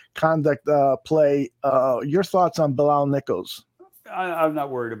conduct play. Your thoughts on Bilal Nichols? I'm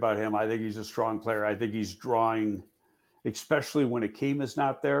not worried about him. I think he's a strong player. I think he's drawing, especially when Akeem is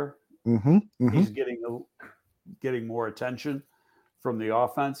not there. He's getting more attention from the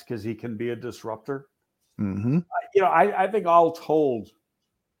offense because he can be a disruptor. I think all told,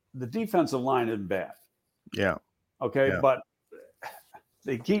 the defensive line isn't bad. Yeah. Okay. Yeah. But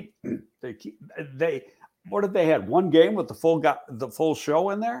what did they have? One game with the full show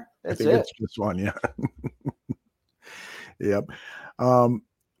in there? That's it. It's just one. Yeah. Yep. Want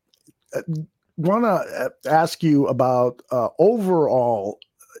to ask you about overall,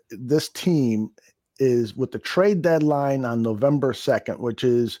 this team is with the trade deadline on November 2nd, which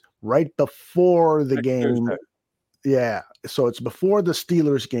is right before the game. Yeah. So it's before the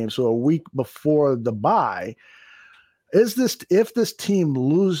Steelers game. So a week before the bye. If this team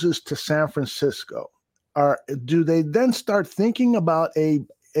loses to San Francisco, do they then start thinking about a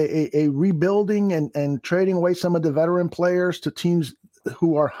rebuilding and trading away some of the veteran players to teams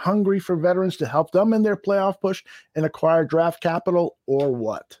who are hungry for veterans to help them in their playoff push and acquire draft capital, or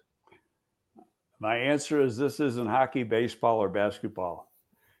what? My answer is this isn't hockey, baseball, or basketball.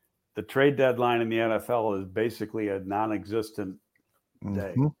 The trade deadline in the NFL is basically a non-existent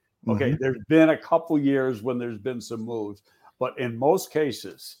day. Okay, there's been a couple years when there's been some moves, but in most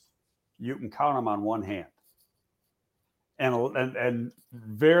cases, you can count them on one hand. And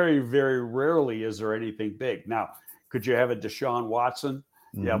very, very rarely is there anything big. Now, could you have a Deshaun Watson?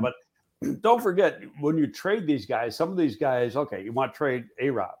 Yeah, but don't forget, when you trade these guys, some of these guys, okay, you want to trade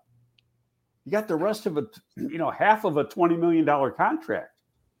A-Rob. You got the rest of it, half of a $20 million contract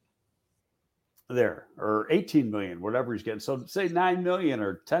there, or 18 million, whatever he's getting. So say 9 million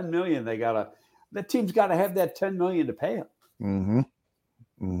or 10 million, the team's got to have that 10 million to pay him.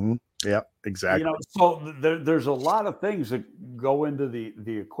 Yeah, exactly. So there's a lot of things that go into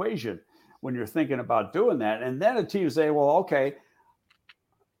the equation when you're thinking about doing that. And then a team say, well, okay,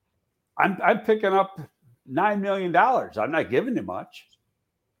 I'm picking up $9 million. I'm not giving him much.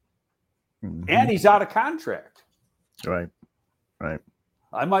 And he's out of contract. Right.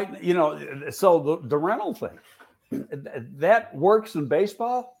 I might, so the rental thing, that works in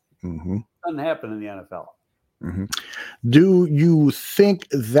baseball. Doesn't happen in the NFL. Do you think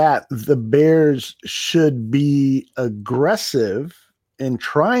that the Bears should be aggressive in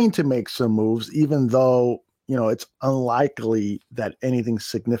trying to make some moves, even though, it's unlikely that anything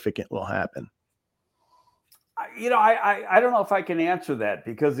significant will happen? I don't know if I can answer that,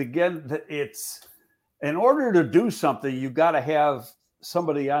 because again, it's in order to do something, you've got to have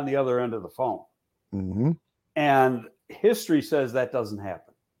somebody on the other end of the phone. And history says that doesn't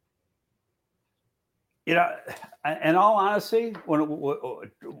happen. In all honesty,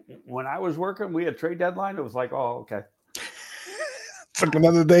 when I was working, we had trade deadline. It was like, oh, okay. It's like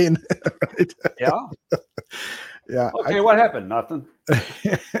another day. Right? Yeah. Yeah. Okay, what happened? Nothing.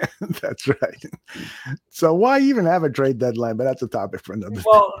 That's right. So why even have a trade deadline? But that's a topic for another.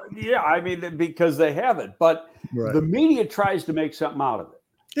 Well, yeah, I mean, because they have it, but the media tries to make something out of it.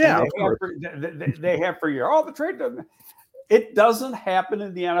 Yeah, they have for years. Oh, the trade deadline. It doesn't happen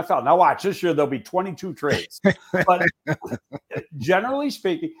in the NFL. Now watch, this year there'll be 22 trades. But generally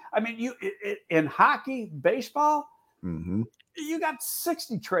speaking, I mean, in hockey, baseball, you got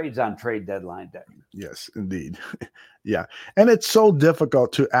 60 trades on trade deadline day. Yes, indeed. Yeah. And it's so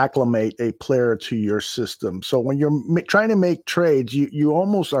difficult to acclimate a player to your system. So when you're trying to make trades, you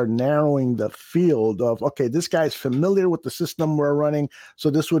almost are narrowing the field of, okay, this guy's familiar with the system we're running, so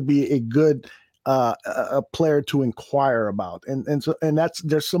this would be a good a player to inquire about. And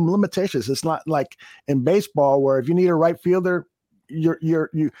there's some limitations. It's not like in baseball where if you need a right fielder,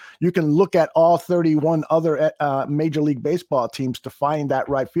 you can look at all 31 other Major League Baseball teams to find that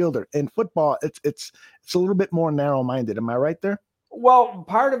right fielder. In football, it's a little bit more narrow-minded. Am I right there? Well,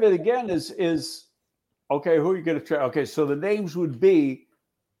 part of it again is okay, who are you going to trade? Okay, so the names would be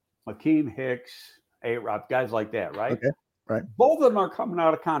Akeem Hicks, A-Rob, guys like that, right? Okay, right. Both of them are coming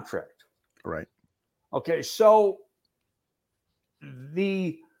out of contract. Right. Okay, so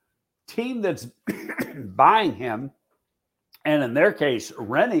the team that's buying him, and in their case,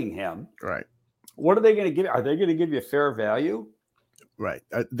 renting him, right? What are they going to give? Are they going to give you a fair value? Right.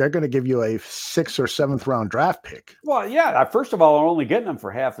 They're going to give you a 6th or 7th round draft pick. Well, yeah. First of all, they're only getting them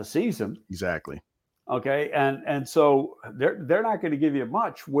for half a season. Exactly. Okay, and so they're not going to give you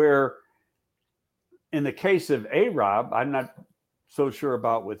much. Where in the case of A-Rob, I'm not so sure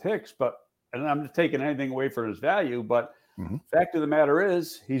about with Hicks, and I'm not taking anything away from his value, but fact of the matter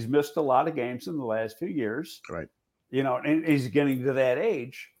is he's missed a lot of games in the last few years. Right. And he's getting to that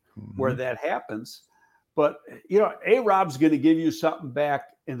age where that happens. But, A-Rob's going to give you something back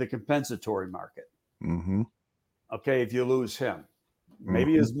in the compensatory market. Okay, if you lose him.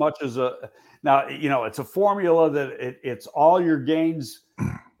 Maybe as much as now, it's a formula that it's all your gains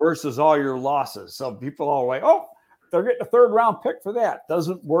versus all your losses. So people are like, oh, they're getting a 3rd round pick for that.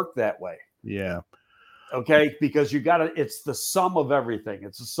 Doesn't work that way. Yeah. Okay, because it's the sum of everything.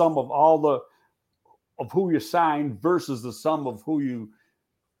 It's the sum of of who you signed versus the sum of who you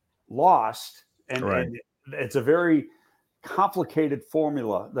lost. And it's a very complicated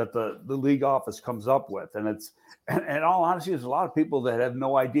formula that the league office comes up with. And in all honesty, there's a lot of people that have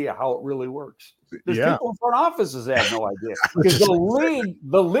no idea how it really works. There's people in front offices that have no idea because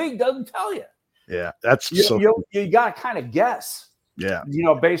the league doesn't tell you. Yeah, that's you got to kind of guess. Yeah,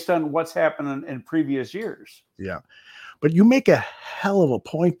 based on what's happened in previous years. Yeah, but you make a hell of a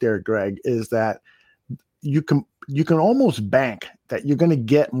point there, Greg. Is that you can almost bank that you're going to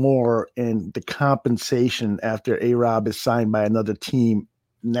get more in the compensation after A-Rob is signed by another team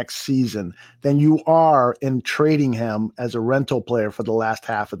next season than you are in trading him as a rental player for the last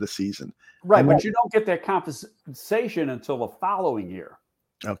half of the season. Right, but you don't get that compensation until the following year.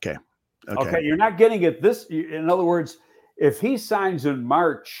 Okay. You're not getting it this. In other words, if he signs in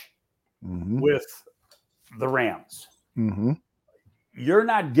March with the Rams, you're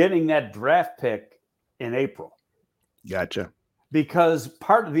not getting that draft pick in April. Gotcha. Because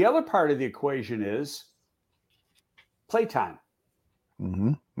the other part of the equation is playtime.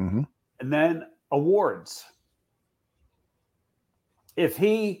 And then awards. If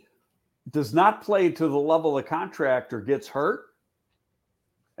he does not play to the level of the contract or gets hurt,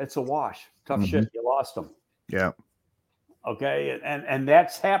 it's a wash. Tough shit. You lost him. Yeah. Okay. And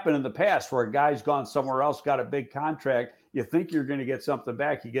that's happened in the past where a guy's gone somewhere else, got a big contract. You think you're going to get something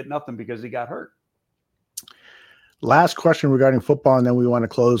back. You get nothing because he got hurt. Last question regarding football, and then we want to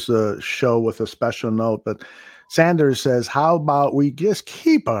close the show with a special note. But Sanders says, how about we just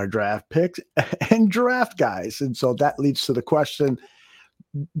keep our draft picks and draft guys? And so that leads to the question,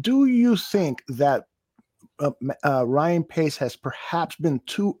 do you think that Ryan Pace has perhaps been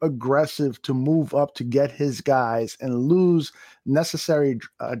too aggressive to move up to get his guys and lose necessary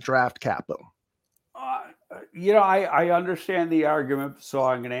draft capital? I understand the argument, so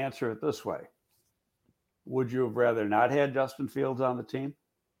I'm going to answer it this way. Would you have rather not had Justin Fields on the team?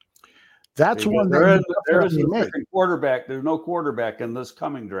 That's one there is a quarterback. There's no quarterback in this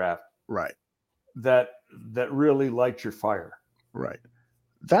coming draft, right? That really lights your fire, right?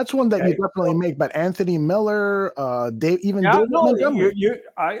 That's one that you definitely make. But Anthony Miller, David Montgomery.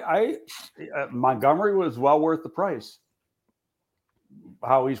 Montgomery was well worth the price.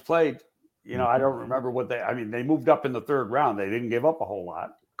 How he's played, I don't remember what they moved up in the third round. They didn't give up a whole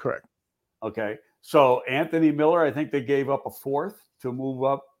lot. Correct. Okay. So Anthony Miller, I think they gave up a fourth to move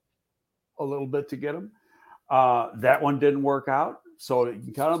up a little bit to get him. That one didn't work out. So you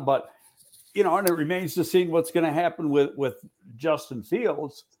can count him, but and it remains to see what's going to happen with Justin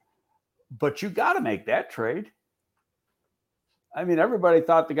Fields. But you got to make that trade. I mean, everybody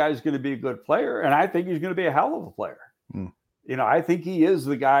thought the guy's going to be a good player, and I think he's going to be a hell of a player. I think he is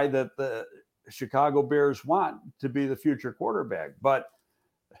the guy that the Chicago Bears want to be the future quarterback, but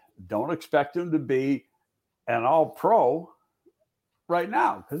don't expect him to be an all-pro right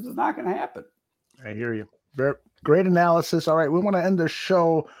now because it's not going to happen. I hear you. Very great analysis. All right, we want to end the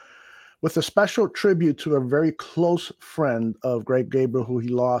show with a special tribute to a very close friend of Greg Gabriel, who he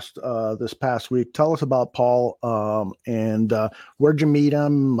lost this past week. Tell us about Paul and where'd you meet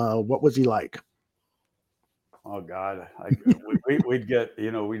him? What was he like? Oh God, we'd get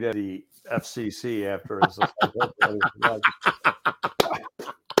we'd have the FCC after us.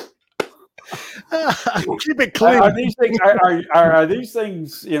 Keep it clean. Are these things? Are these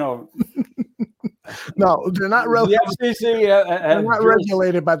things? No, they're not regulated. The FCC they're not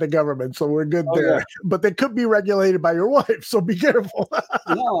regulated by the government, so we're good there. Yeah. But they could be regulated by your wife, so be careful.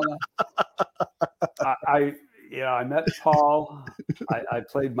 No. I met Paul. I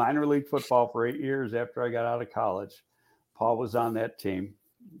played minor league football for 8 years after I got out of college. Paul was on that team.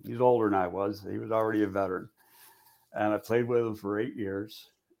 He's older than I was. He was already a veteran. And I played with him for 8 years.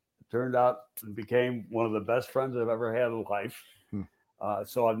 It turned out and became one of the best friends I've ever had in life.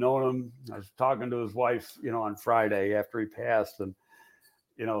 So I've known him. I was talking to his wife, on Friday after he passed. And,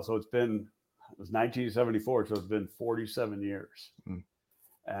 so it was 1974. So it's been 47 years.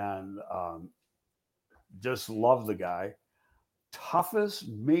 And just love the guy. Toughest,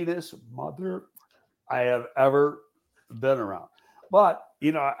 meanest mother I have ever been around. But,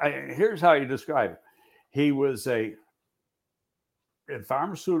 here's how you describe it. He was in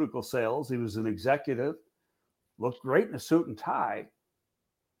pharmaceutical sales. He was an executive, looked great in a suit and tie.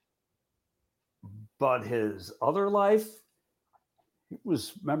 But his other life, he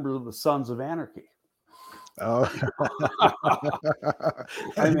was a member of the Sons of Anarchy. Oh,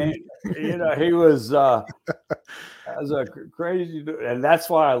 I mean, he was as a crazy, and that's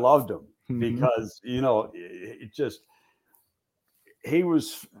why I loved him because he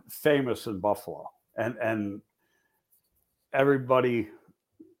was famous in Buffalo, and everybody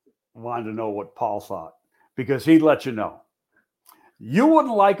wanted to know what Paul thought because he'd let you know. You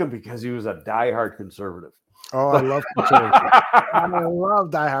wouldn't like him because he was a diehard conservative. Oh, I love conservatives. I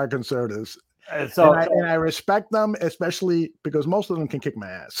love diehard conservatives. And I respect them, especially because most of them can kick my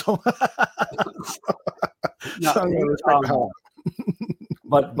ass. So,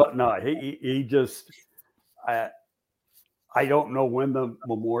 but no, he just. I don't know when the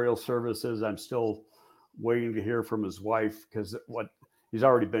memorial service is. I'm still waiting to hear from his wife because he's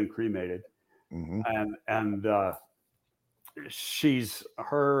already been cremated, and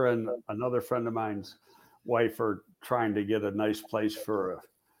her and another friend of mine's wife are trying to get a nice place for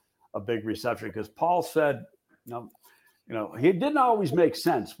a big reception, because Paul said, you know, he didn't always make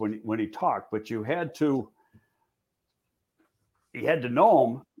sense when he talked, but you had to know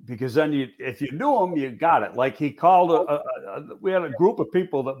him, because then if you knew him, you got it. Like he called we had a group of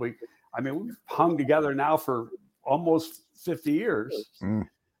people that we've hung together now for almost 50 years.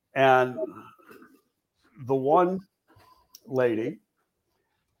 And the one lady,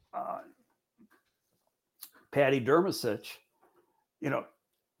 Patty Dermasic, you know,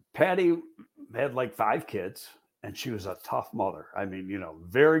 Patty had like 5 kids, and she was a tough mother. I mean, you know,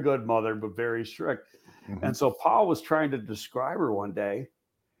 very good mother, but very strict. And so Paul was trying to describe her one day,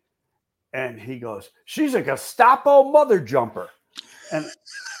 and he goes, "She's a Gestapo mother jumper." And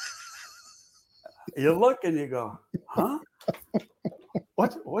you look and you go, "Huh?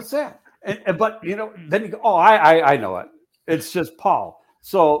 What's that?" But you know, then you go, "Oh, I know it. It's just Paul."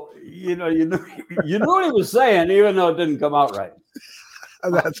 So you knew what he was saying, even though it didn't come out right.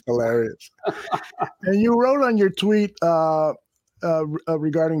 That's hilarious. And you wrote on your tweet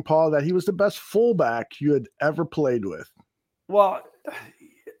regarding Paul that he was the best fullback you had ever played with. Well,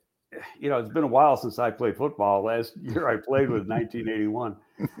 you know, it's been a while since I played football. Last year I played was 1981.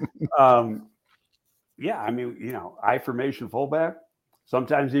 Yeah, I mean, you know, I formation fullback,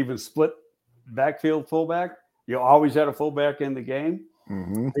 sometimes even split backfield fullback. You always had a fullback in the game.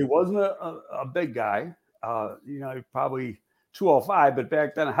 He wasn't a big guy. You know, probably 205, but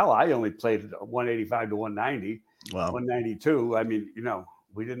back then, hell, I only played 185 to 190, 192. I mean, you know,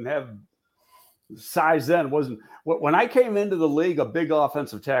 we didn't have size then. Wasn't when I came into the league, a big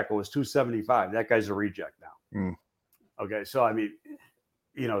offensive tackle was 275. That guy's a reject now. Okay, so I mean,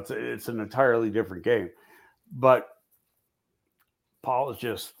 you know, it's an entirely different game. But Paul is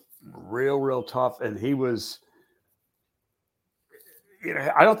just real tough, and he was. You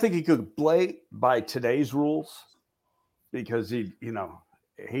know, I don't think he could play by today's rules, because he'd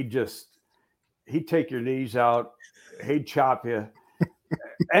take your knees out, he'd chop you,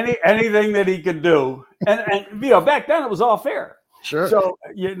 anything that he could do. And you know, back then it was all fair. Sure. So,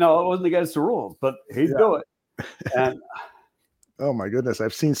 you know, it wasn't against the rules, but he'd do it. And oh my goodness,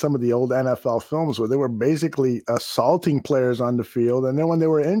 I've seen some of the old NFL films where they were basically assaulting players on the field, and then when they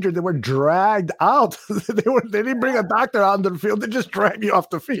were injured, they were dragged out. They didn't bring a doctor out onto the field; they just drag you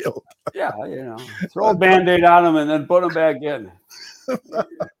off the field. Yeah, you know, throw a Band-Aid on them and then put them back in.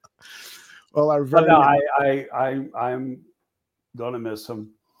 Well, I'm gonna miss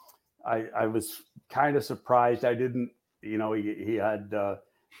him. I was kind of surprised. I didn't, you know, he had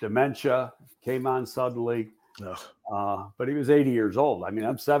dementia, came on suddenly. But he was 80 years old. I mean,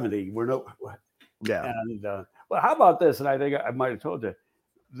 I'm 70. Yeah. And well, how about this? And I think I might have told you,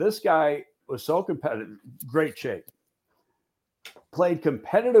 this guy was so competitive, great shape, played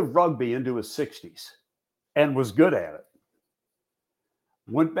competitive rugby into his 60s, and was good at it.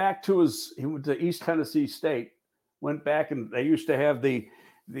 Went back to he went to East Tennessee State. Went back, and they used to have the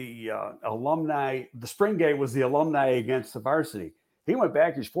alumni. The spring game was the alumni against the varsity. He went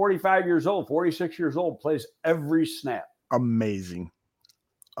back. He's 45 years old, 46 years old, plays every snap. Amazing.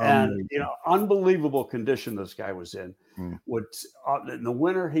 And, you know, unbelievable condition this guy was in. Would in the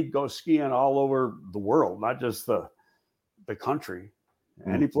winter, he'd go skiing all over the world, not just the country.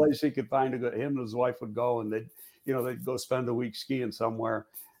 Any place he could find him and his wife would go, and they'd go spend a week skiing somewhere.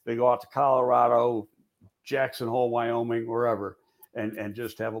 They go out to Colorado, Jackson Hole, Wyoming, wherever, and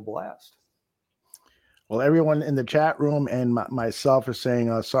just have a blast. Well, everyone in the chat room and myself are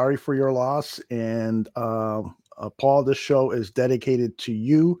saying sorry for your loss. And Paul, this show is dedicated to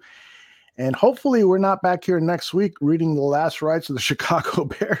you. And hopefully we're not back here next week reading the last rites of the Chicago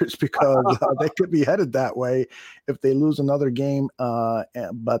Bears, because they could be headed that way if they lose another game.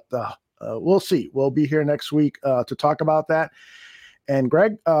 But we'll see. We'll be here next week to talk about that. And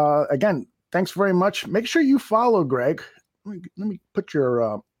Greg, again, thanks very much. Make sure you follow Greg. Let me put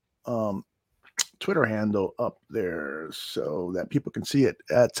your Twitter handle up there so that people can see it.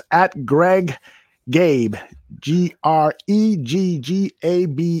 It's at Greg Gabe, GregGabe.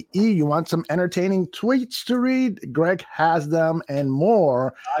 You want some entertaining tweets to read? Greg has them and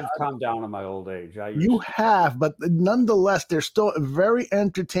more. I've come down in my old age. You have, but nonetheless, they're still very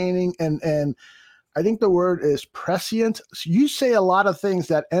entertaining, and I think the word is prescient. So you say a lot of things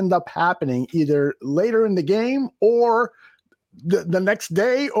that end up happening either later in the game or the next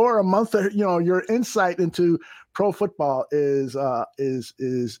day or a month. You know, your insight into pro football is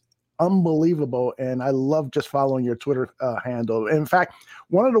unbelievable, and I love just following your Twitter handle. In fact,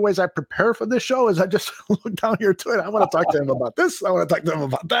 one of the ways I prepare for this show is I just look down your Twitter. I want to talk to him about this. I want to talk to him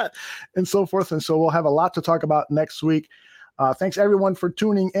about that, and so forth. And so we'll have a lot to talk about next week. Thanks, everyone, for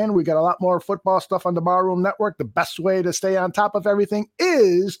tuning in. We got a lot more football stuff on the Barroom Network. The best way to stay on top of everything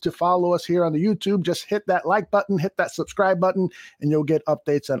is to follow us here on the YouTube. Just hit that like button, hit that subscribe button, and you'll get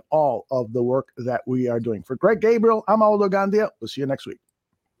updates on all of the work that we are doing. For Greg Gabriel, I'm Aldo Gandia. We'll see you next week.